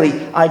correctly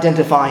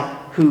identify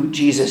who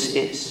Jesus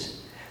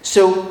is.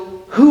 So,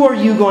 who are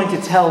you going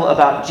to tell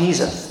about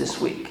Jesus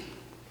this week?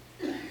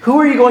 Who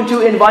are you going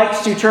to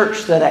invite to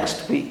church the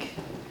next week?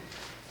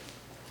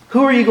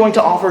 Who are you going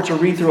to offer to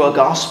read through a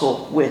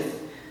gospel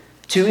with,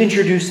 to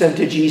introduce them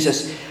to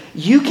Jesus?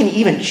 You can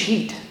even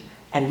cheat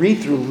and read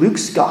through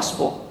Luke's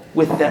gospel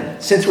with them,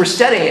 since we're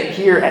studying it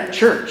here at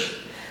church.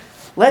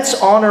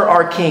 Let's honor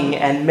our King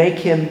and make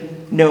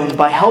him known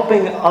by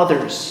helping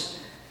others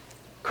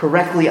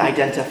correctly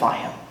identify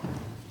him.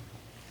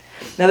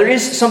 Now, there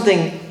is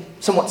something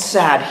somewhat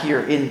sad here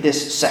in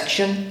this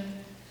section.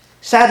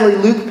 Sadly,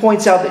 Luke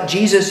points out that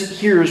Jesus'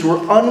 hearers were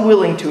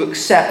unwilling to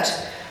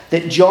accept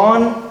that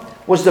John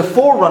was the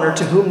forerunner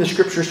to whom the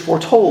Scriptures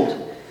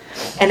foretold.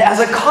 And as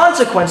a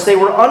consequence, they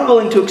were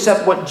unwilling to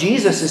accept what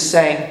Jesus is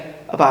saying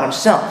about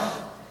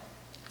himself.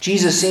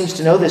 Jesus seems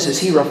to know this as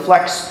he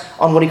reflects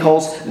on what he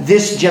calls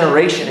this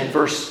generation in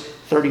verse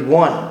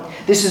 31.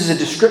 This is a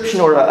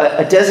description or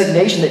a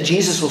designation that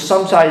Jesus will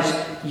sometimes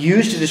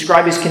use to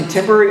describe his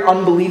contemporary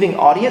unbelieving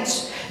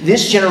audience.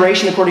 This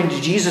generation, according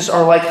to Jesus,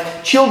 are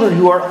like children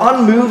who are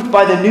unmoved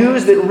by the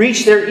news that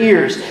reach their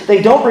ears.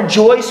 They don't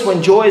rejoice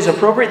when joy is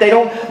appropriate. They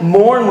don't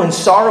mourn when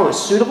sorrow is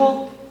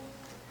suitable.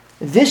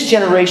 This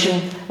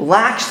generation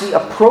lacks the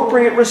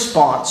appropriate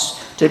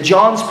response to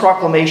John's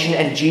proclamation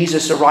and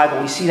Jesus'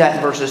 arrival. We see that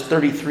in verses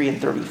 33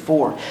 and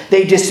 34.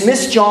 They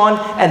dismiss John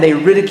and they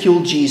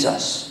ridicule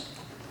Jesus.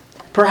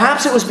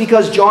 Perhaps it was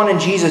because John and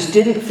Jesus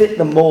didn't fit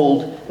the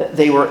mold that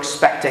they were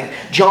expecting.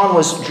 John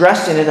was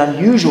dressed in an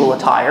unusual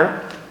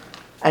attire,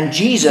 and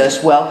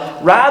Jesus,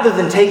 well, rather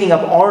than taking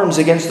up arms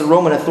against the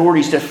Roman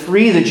authorities to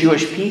free the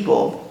Jewish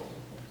people,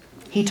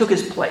 he took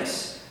his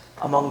place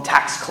among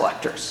tax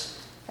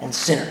collectors and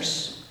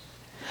sinners.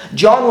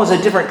 John was a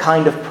different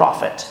kind of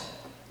prophet,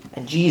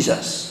 and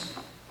Jesus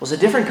was a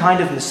different kind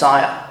of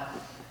Messiah.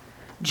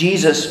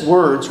 Jesus'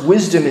 words,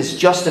 wisdom is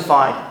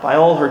justified by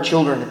all her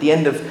children, at the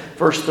end of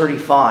verse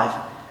 35.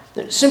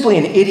 It's simply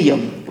an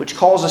idiom which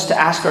calls us to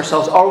ask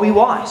ourselves, are we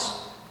wise?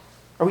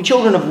 Are we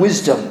children of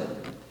wisdom?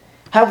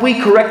 Have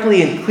we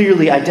correctly and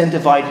clearly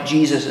identified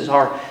Jesus as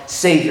our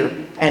Savior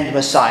and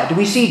Messiah? Do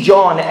we see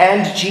John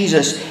and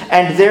Jesus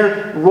and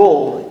their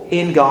role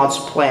in God's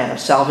plan of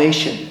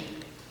salvation?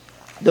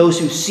 Those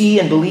who see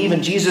and believe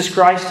in Jesus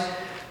Christ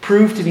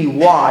prove to be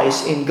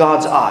wise in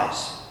God's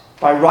eyes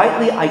by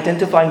rightly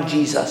identifying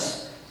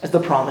Jesus as the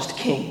promised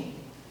King.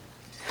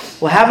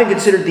 Well, having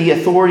considered the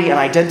authority and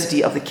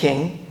identity of the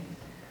King,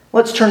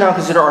 let's turn now and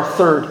consider our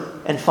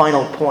third and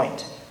final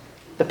point,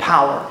 the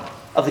power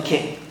of the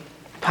King.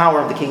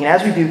 Power of the King. And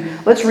as we do,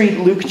 let's read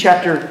Luke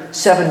chapter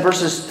 7,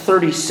 verses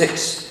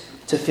 36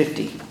 to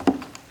 50.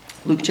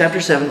 Luke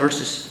chapter 7,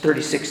 verses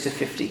 36 to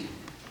 50.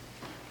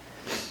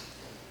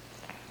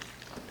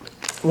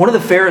 One of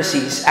the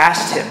Pharisees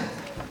asked him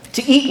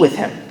to eat with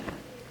him.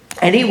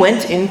 And he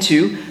went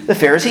into the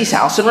Pharisee's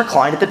house and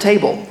reclined at the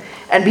table.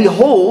 And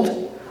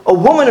behold, a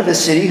woman of the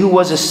city who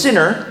was a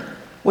sinner,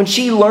 when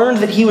she learned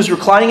that he was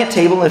reclining at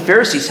table in the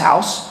Pharisee's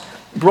house,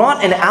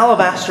 brought an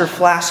alabaster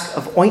flask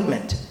of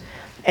ointment.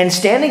 And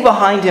standing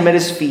behind him at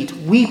his feet,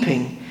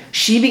 weeping,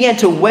 she began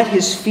to wet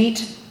his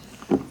feet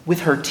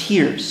with her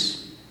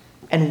tears,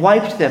 and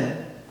wiped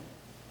them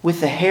with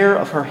the hair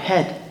of her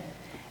head,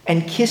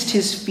 and kissed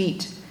his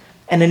feet,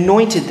 and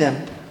anointed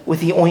them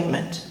with the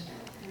ointment.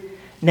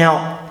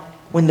 Now,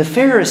 when the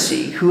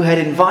Pharisee who had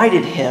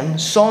invited him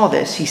saw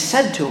this, he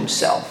said to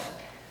himself,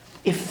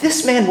 if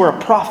this man were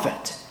a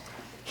prophet,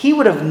 he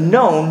would have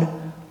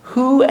known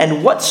who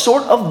and what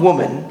sort of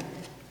woman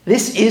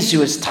this is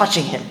who is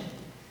touching him,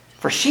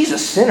 for she's a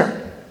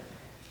sinner."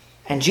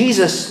 And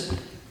Jesus,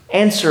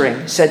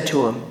 answering, said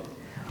to him,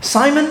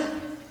 "Simon,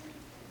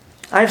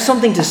 I have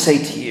something to say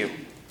to you."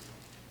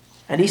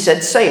 And he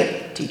said, "Say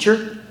it,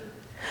 teacher."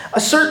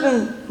 "A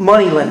certain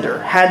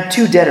moneylender had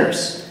 2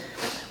 debtors.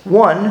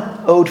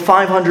 One owed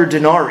 500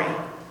 denarii,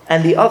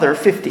 and the other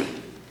 50.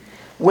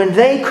 When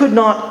they could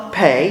not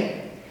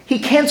pay, he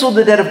canceled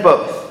the debt of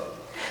both.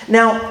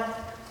 Now,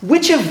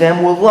 which of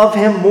them will love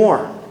him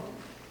more?"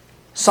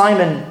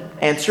 Simon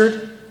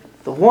answered,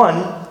 "The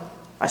one,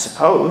 I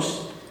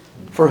suppose,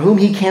 for whom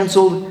he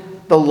canceled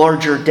the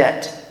larger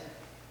debt."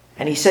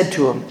 And he said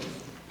to him,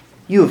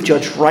 "You have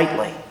judged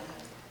rightly."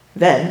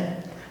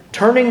 Then,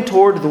 turning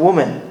toward the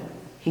woman,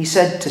 he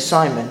said to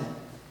Simon,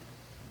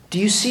 "Do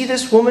you see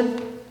this woman?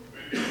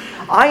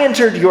 I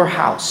entered your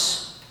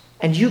house,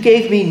 and you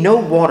gave me no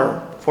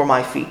water for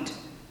my feet.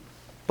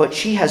 But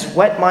she has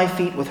wet my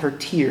feet with her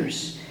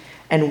tears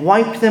and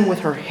wiped them with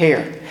her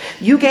hair.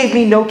 You gave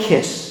me no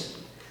kiss,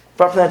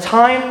 but from the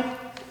time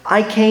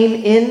I came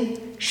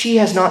in, she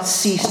has not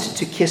ceased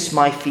to kiss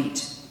my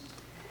feet.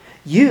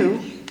 You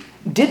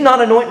did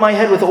not anoint my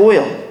head with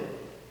oil,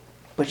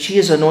 but she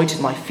has anointed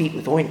my feet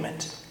with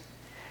ointment.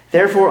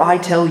 Therefore I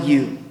tell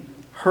you,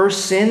 her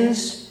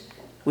sins,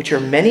 which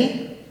are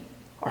many,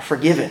 are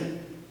forgiven,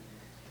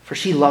 for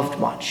she loved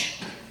much.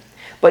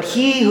 But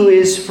he who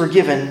is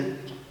forgiven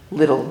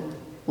little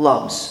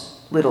loves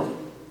little."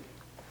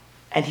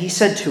 And he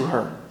said to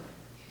her,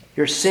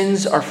 "Your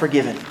sins are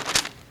forgiven."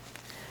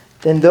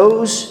 Then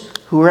those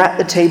who were at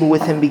the table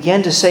with him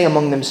began to say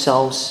among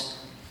themselves,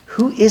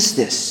 "Who is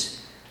this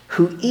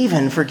who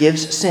even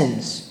forgives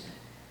sins?"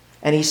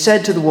 And he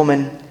said to the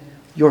woman,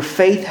 "Your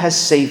faith has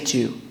saved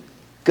you.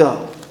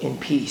 Go in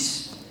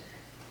peace."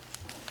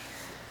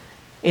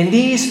 In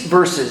these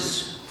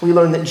verses, we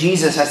learn that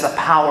Jesus has the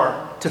power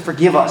to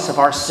forgive us of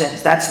our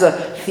sins. That's the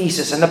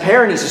thesis. And the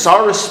paranesis,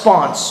 our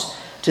response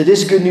to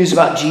this good news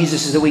about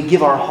Jesus, is that we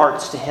give our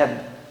hearts to him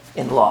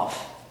in love.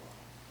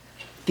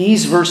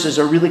 These verses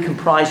are really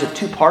comprised of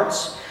 2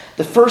 parts.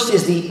 The first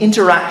is the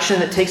interaction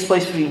that takes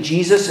place between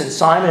Jesus and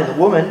Simon and the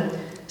woman,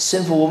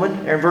 sinful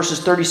woman, in verses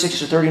 36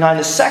 to 39.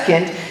 The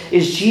second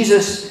is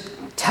Jesus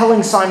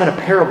telling Simon a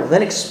parable,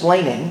 then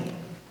explaining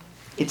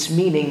its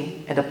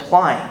meaning and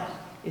applying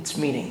its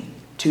meaning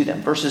to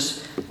them,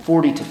 verses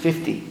 40 to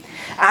 50.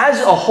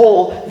 As a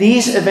whole,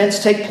 these events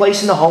take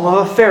place in the home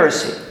of a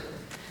Pharisee.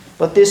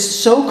 But this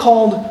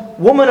so-called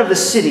woman of the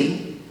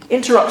city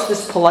interrupts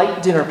this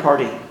polite dinner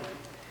party.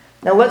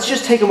 Now let's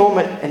just take a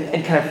moment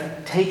and kind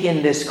of take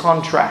in this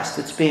contrast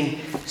that's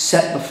being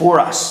set before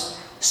us.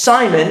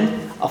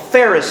 Simon, a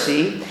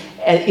Pharisee,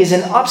 is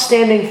an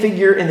upstanding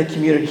figure in the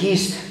community.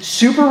 He's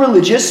super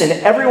religious, and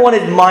everyone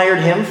admired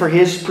him for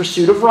his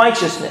pursuit of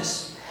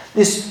righteousness.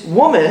 This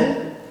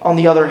woman, on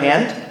the other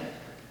hand,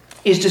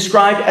 is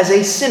described as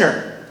a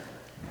sinner.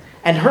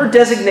 And her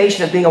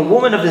designation of being a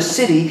woman of the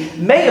city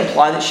may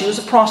imply that she was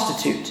a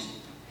prostitute.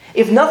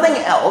 If nothing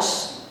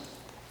else,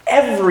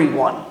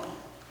 everyone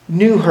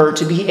knew her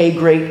to be a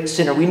great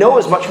sinner. We know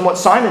as much from what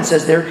Simon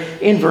says there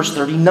in verse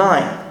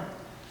 39.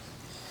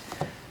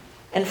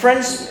 And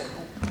friends,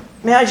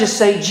 may I just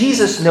say,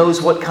 Jesus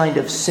knows what kind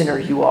of sinner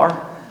you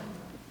are.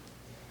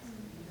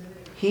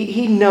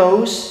 He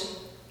knows,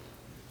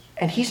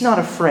 and he's not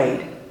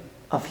afraid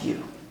of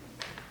you.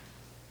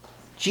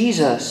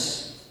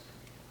 Jesus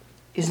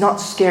is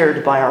not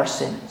scared by our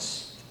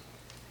sins.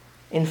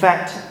 In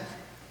fact,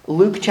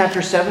 Luke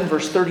chapter 7,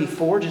 verse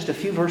 34, just a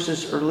few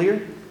verses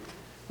earlier,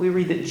 we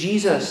read that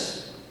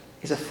Jesus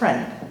is a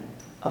friend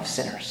of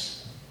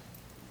sinners.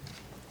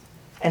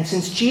 And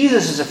since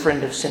Jesus is a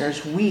friend of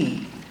sinners,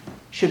 we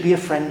should be a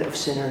friend of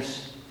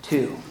sinners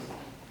too.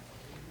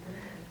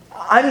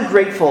 I'm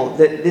grateful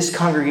that this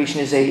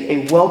congregation is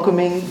a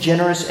welcoming,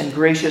 generous, and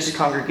gracious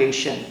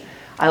congregation.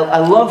 I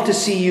love to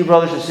see you,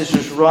 brothers and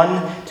sisters,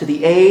 run to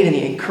the aid and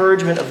the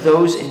encouragement of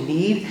those in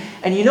need.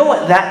 And you know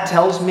what that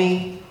tells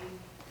me?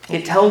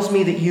 It tells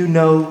me that you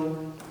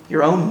know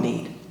your own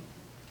need.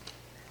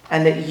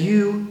 And that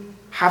you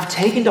have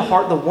taken to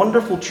heart the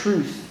wonderful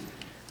truth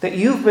that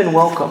you've been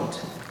welcomed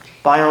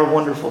by our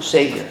wonderful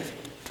Savior,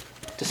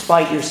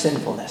 despite your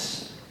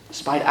sinfulness,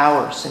 despite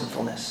our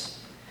sinfulness.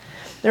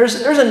 There's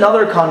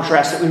another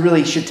contrast that we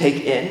really should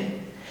take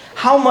in.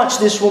 How much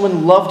this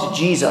woman loved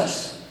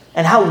Jesus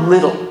and how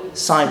little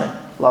Simon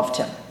loved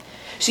him.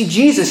 See,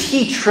 Jesus,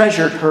 he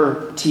treasured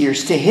her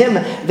tears. To him,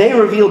 they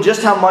revealed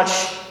just how much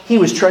he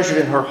was treasured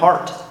in her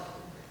heart.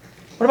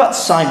 What about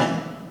Simon?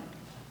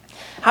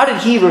 How did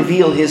he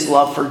reveal his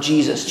love for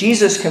Jesus?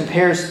 Jesus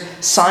compares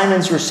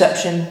Simon's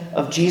reception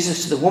of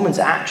Jesus to the woman's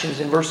actions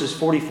in verses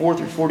 44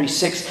 through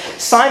 46.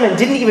 Simon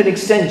didn't even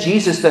extend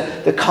Jesus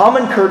the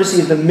common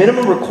courtesy of the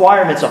minimum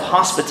requirements of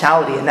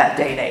hospitality in that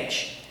day and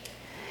age.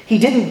 He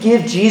didn't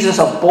give Jesus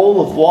a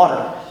bowl of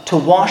water to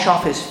wash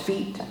off his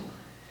feet.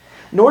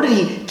 Nor did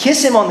he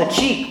kiss him on the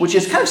cheek, which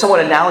is kind of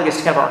somewhat analogous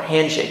to kind of our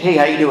handshake. Hey,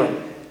 how you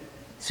doing?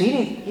 So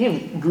he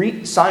didn't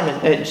greet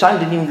Simon. Simon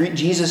didn't even greet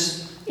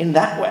Jesus in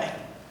that way.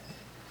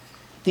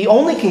 The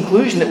only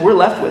conclusion that we're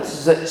left with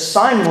is that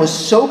Simon was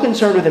so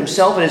concerned with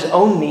himself and his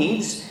own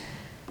needs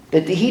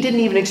that he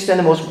didn't even extend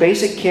the most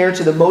basic care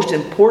to the most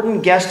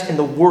important guest in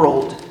the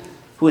world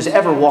who has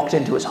ever walked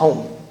into his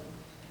home.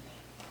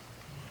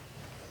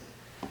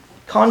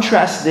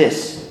 Contrast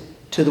this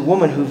to the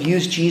woman who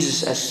views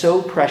Jesus as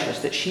so precious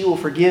that she will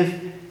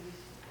forgive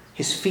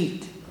his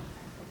feet.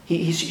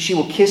 She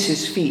will kiss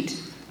his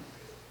feet,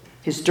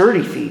 his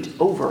dirty feet,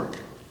 over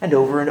and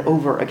over and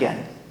over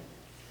again.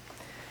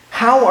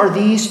 How are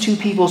these two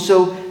people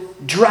so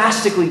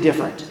drastically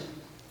different?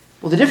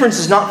 Well, the difference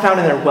is not found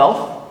in their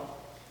wealth,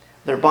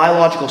 their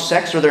biological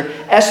sex, or their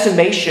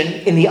estimation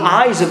in the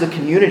eyes of the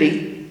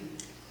community.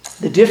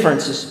 The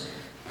difference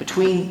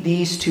between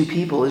these two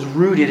people is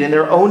rooted in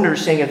their own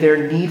understanding of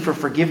their need for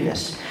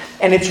forgiveness.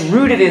 And it's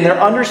rooted in their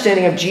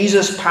understanding of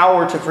Jesus'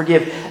 power to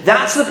forgive.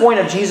 That's the point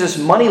of Jesus'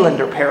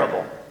 moneylender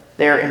parable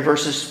there in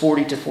verses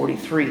 40 to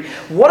 43.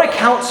 What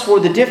accounts for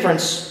the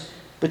difference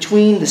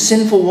between the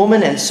sinful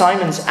woman and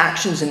Simon's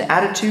actions and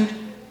attitude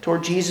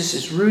toward Jesus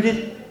is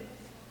rooted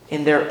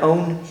in their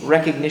own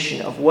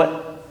recognition of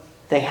what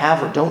they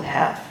have or don't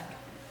have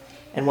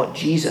and what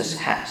Jesus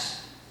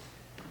has.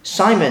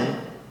 Simon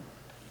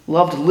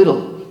loved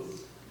little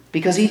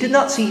because he did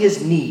not see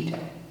his need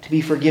to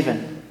be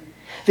forgiven.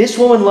 This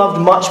woman loved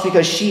much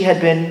because she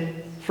had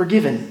been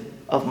forgiven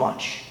of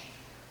much.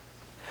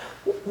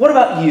 What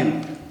about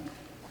you?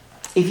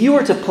 If you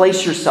were to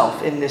place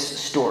yourself in this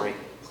story,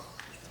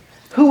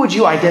 who would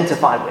you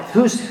identify with?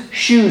 Whose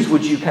shoes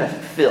would you kind of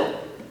fill?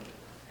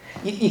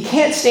 You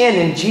can't stand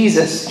in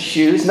Jesus'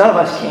 shoes. None of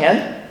us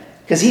can,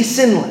 because he's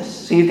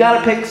sinless. So you've got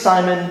to pick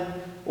Simon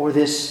or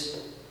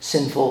this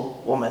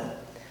sinful woman.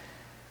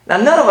 Now,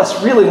 none of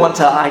us really want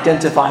to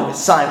identify with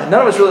Simon.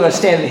 None of us really want to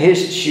stand in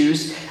his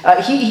shoes.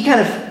 He kind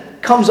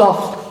of comes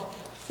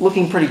off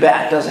looking pretty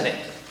bad, doesn't he?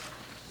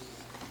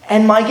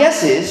 And my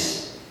guess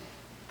is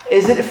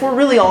that if we're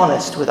really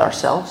honest with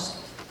ourselves,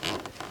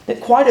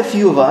 that quite a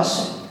few of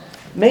us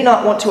may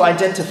not want to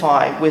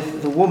identify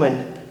with the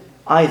woman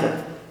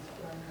either.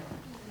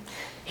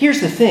 Here's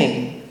the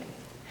thing.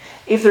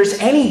 If there's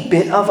any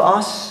bit of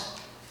us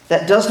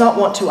that does not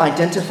want to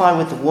identify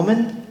with the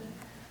woman,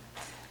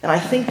 then I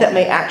think that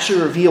may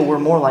actually reveal we're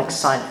more like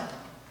Simon.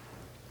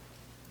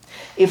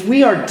 If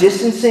we are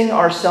distancing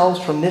ourselves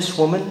from this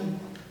woman,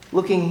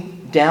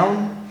 looking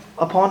down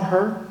upon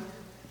her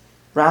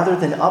rather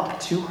than up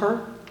to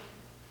her,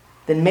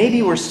 then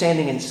maybe we're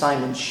standing in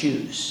Simon's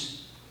shoes.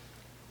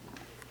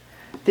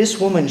 This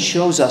woman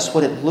shows us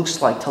what it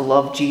looks like to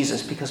love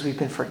Jesus because we've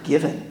been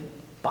forgiven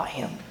by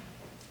him.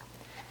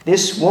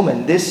 This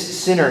woman, this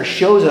sinner,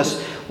 shows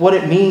us what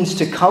it means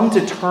to come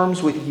to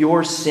terms with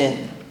your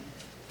sin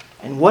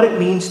and what it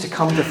means to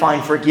come to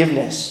find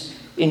forgiveness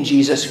in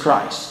Jesus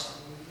Christ.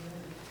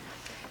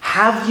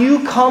 Have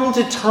you come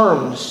to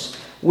terms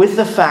with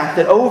the fact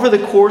that over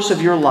the course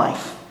of your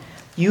life,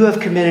 you have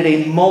committed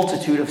a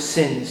multitude of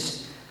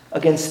sins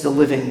against the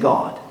living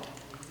God?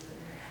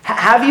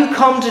 Have you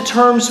come to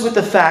terms with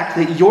the fact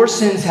that your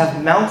sins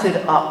have mounted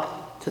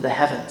up to the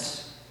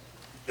heavens?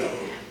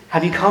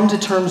 Have you come to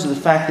terms with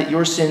the fact that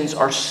your sins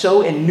are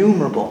so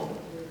innumerable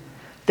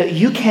that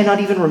you cannot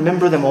even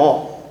remember them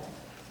all?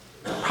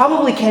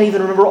 Probably can't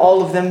even remember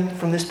all of them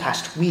from this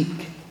past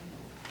week.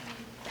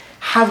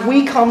 Have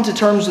we come to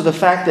terms with the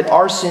fact that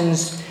our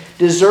sins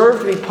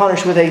deserve to be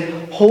punished with a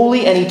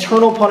holy and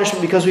eternal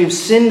punishment because we have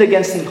sinned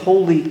against the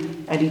holy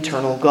and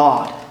eternal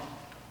God?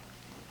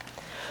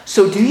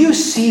 So do you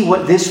see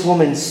what this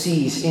woman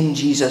sees in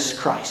Jesus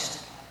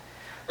Christ?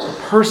 The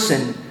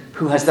person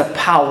who has the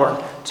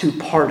power to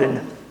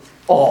pardon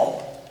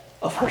all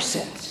of her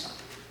sins.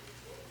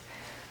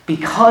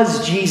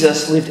 Because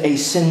Jesus lived a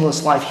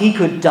sinless life, he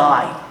could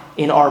die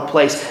in our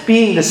place,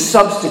 being the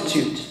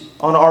substitute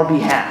on our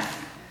behalf.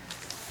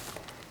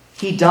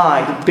 He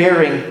died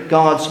bearing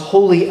God's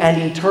holy and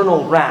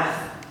eternal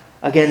wrath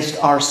against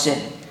our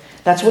sin.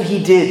 That's what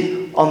he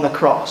did on the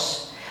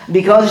cross.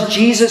 Because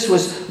Jesus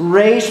was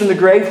raised from the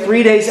grave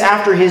 3 days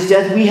after his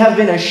death, we have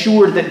been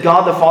assured that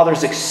God the Father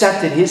has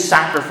accepted his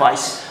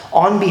sacrifice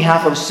on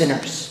behalf of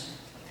sinners.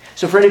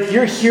 So friend, if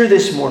you're here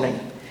this morning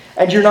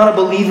and you're not a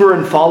believer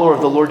and follower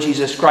of the Lord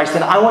Jesus Christ,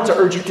 then I want to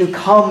urge you to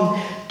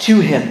come to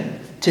him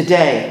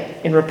today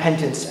in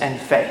repentance and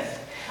faith.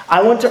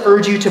 I want to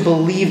urge you to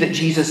believe that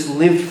Jesus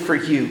lived for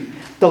you,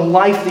 the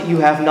life that you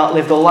have not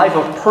lived, the life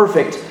of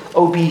perfect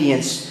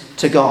obedience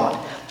to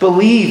God.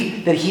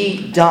 Believe that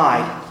he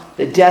died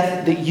the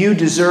death that you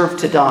deserve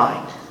to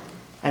die,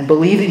 and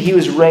believe that he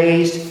was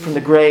raised from the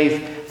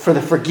grave for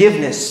the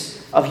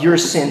forgiveness of your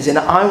sins. And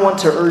I want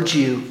to urge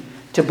you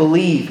to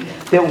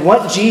believe that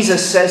what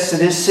Jesus says to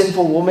this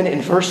sinful woman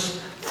in verse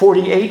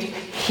 48,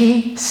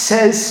 he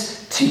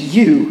says to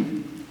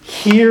you,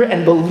 hear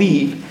and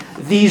believe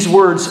these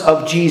words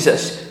of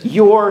Jesus: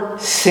 your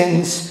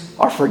sins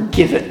are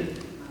forgiven.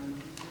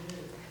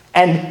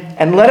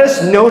 And let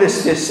us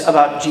notice this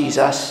about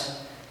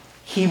Jesus: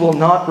 he will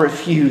not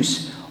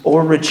refuse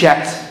or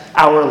reject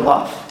our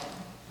love.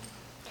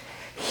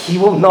 He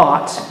will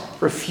not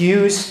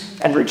refuse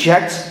and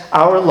reject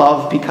our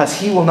love, because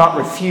he will not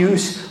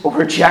refuse or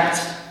reject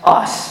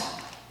us.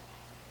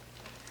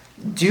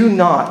 Do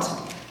not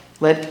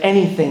let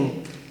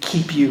anything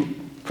keep you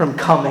from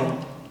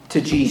coming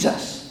to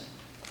Jesus.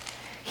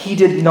 He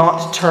did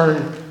not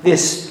turn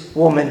this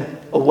woman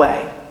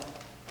away,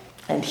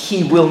 and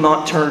he will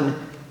not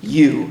turn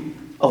you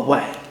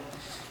away.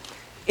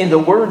 In the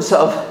words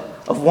of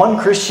one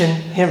Christian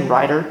hymn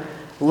writer,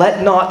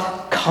 let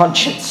not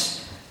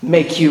conscience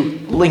make you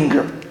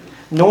linger,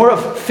 nor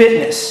of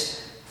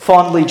fitness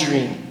fondly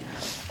dream.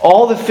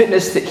 All the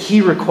fitness that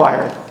he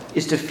required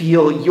is to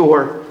feel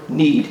your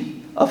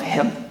need of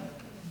him.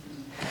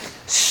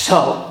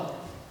 So,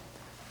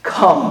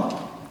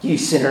 come, ye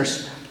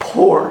sinners,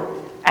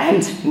 poor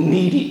and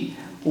needy,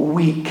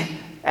 weak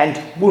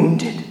and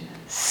wounded,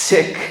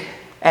 sick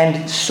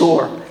and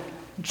sore.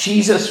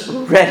 Jesus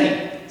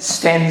ready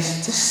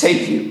stands to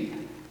save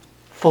you,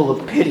 full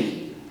of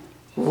pity,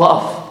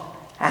 love,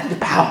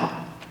 and power.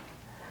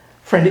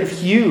 Friend,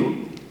 if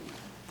you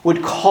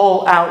would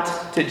call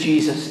out to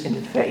Jesus in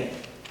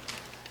faith,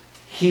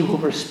 he will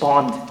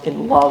respond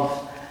in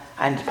love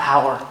and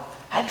power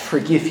and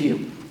forgive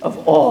you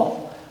of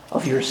all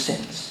of your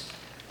sins.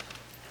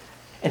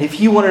 And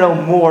if you want to know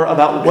more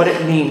about what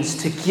it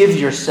means to give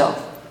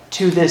yourself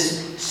to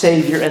this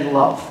Savior in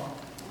love,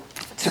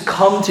 to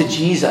come to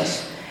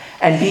Jesus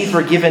and be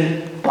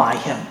forgiven by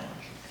him,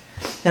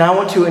 then I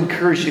want to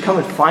encourage you to come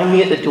and find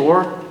me at the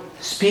door.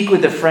 Speak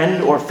with a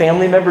friend or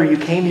family member you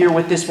came here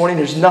with this morning.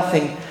 There's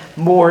nothing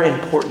more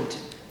important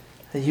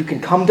than you can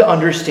come to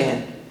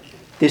understand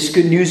this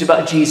good news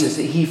about Jesus,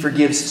 that he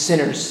forgives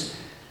sinners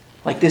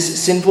like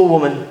this sinful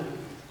woman,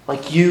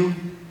 like you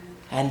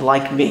and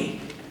like me.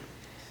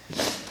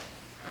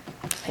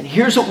 And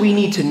here's what we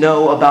need to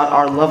know about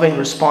our loving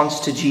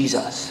response to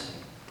Jesus.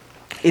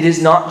 It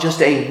is not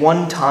just a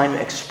one-time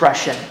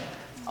expression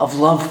of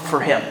love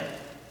for him.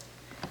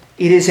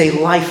 It is a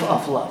life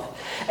of love.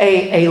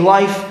 A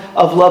life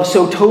of love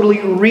so totally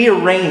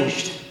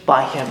rearranged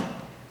by him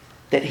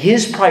that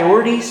his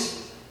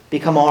priorities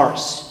become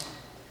ours.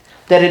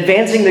 That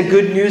advancing the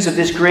good news of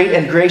this great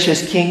and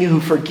gracious King who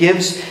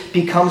forgives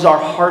becomes our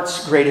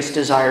heart's greatest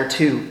desire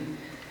too.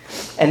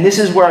 And this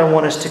is where I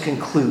want us to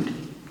conclude.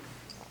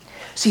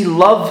 See,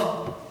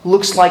 love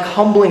looks like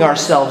humbling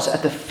ourselves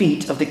at the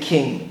feet of the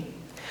King,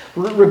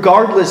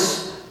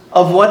 regardless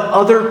of what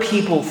other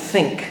people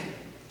think.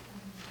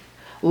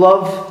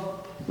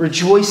 Love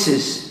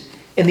rejoices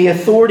in the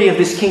authority of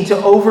this King to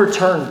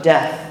overturn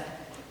death.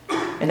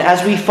 And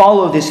as we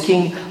follow this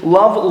King,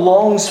 love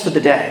longs for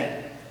the day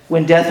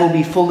when death will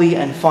be fully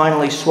and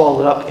finally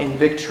swallowed up in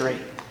victory.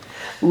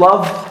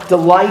 Love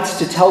delights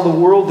to tell the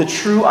world the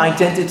true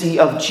identity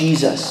of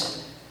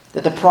Jesus,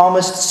 that the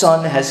promised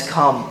Son has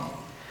come.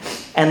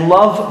 And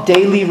love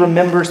daily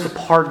remembers the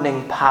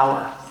pardoning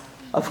power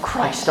of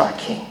Christ our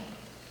King.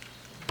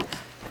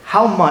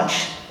 How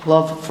much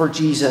love for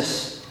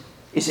Jesus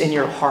is in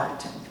your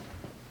heart?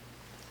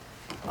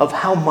 Of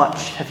how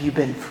much have you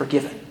been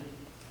forgiven?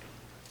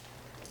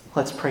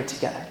 Let's pray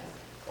together.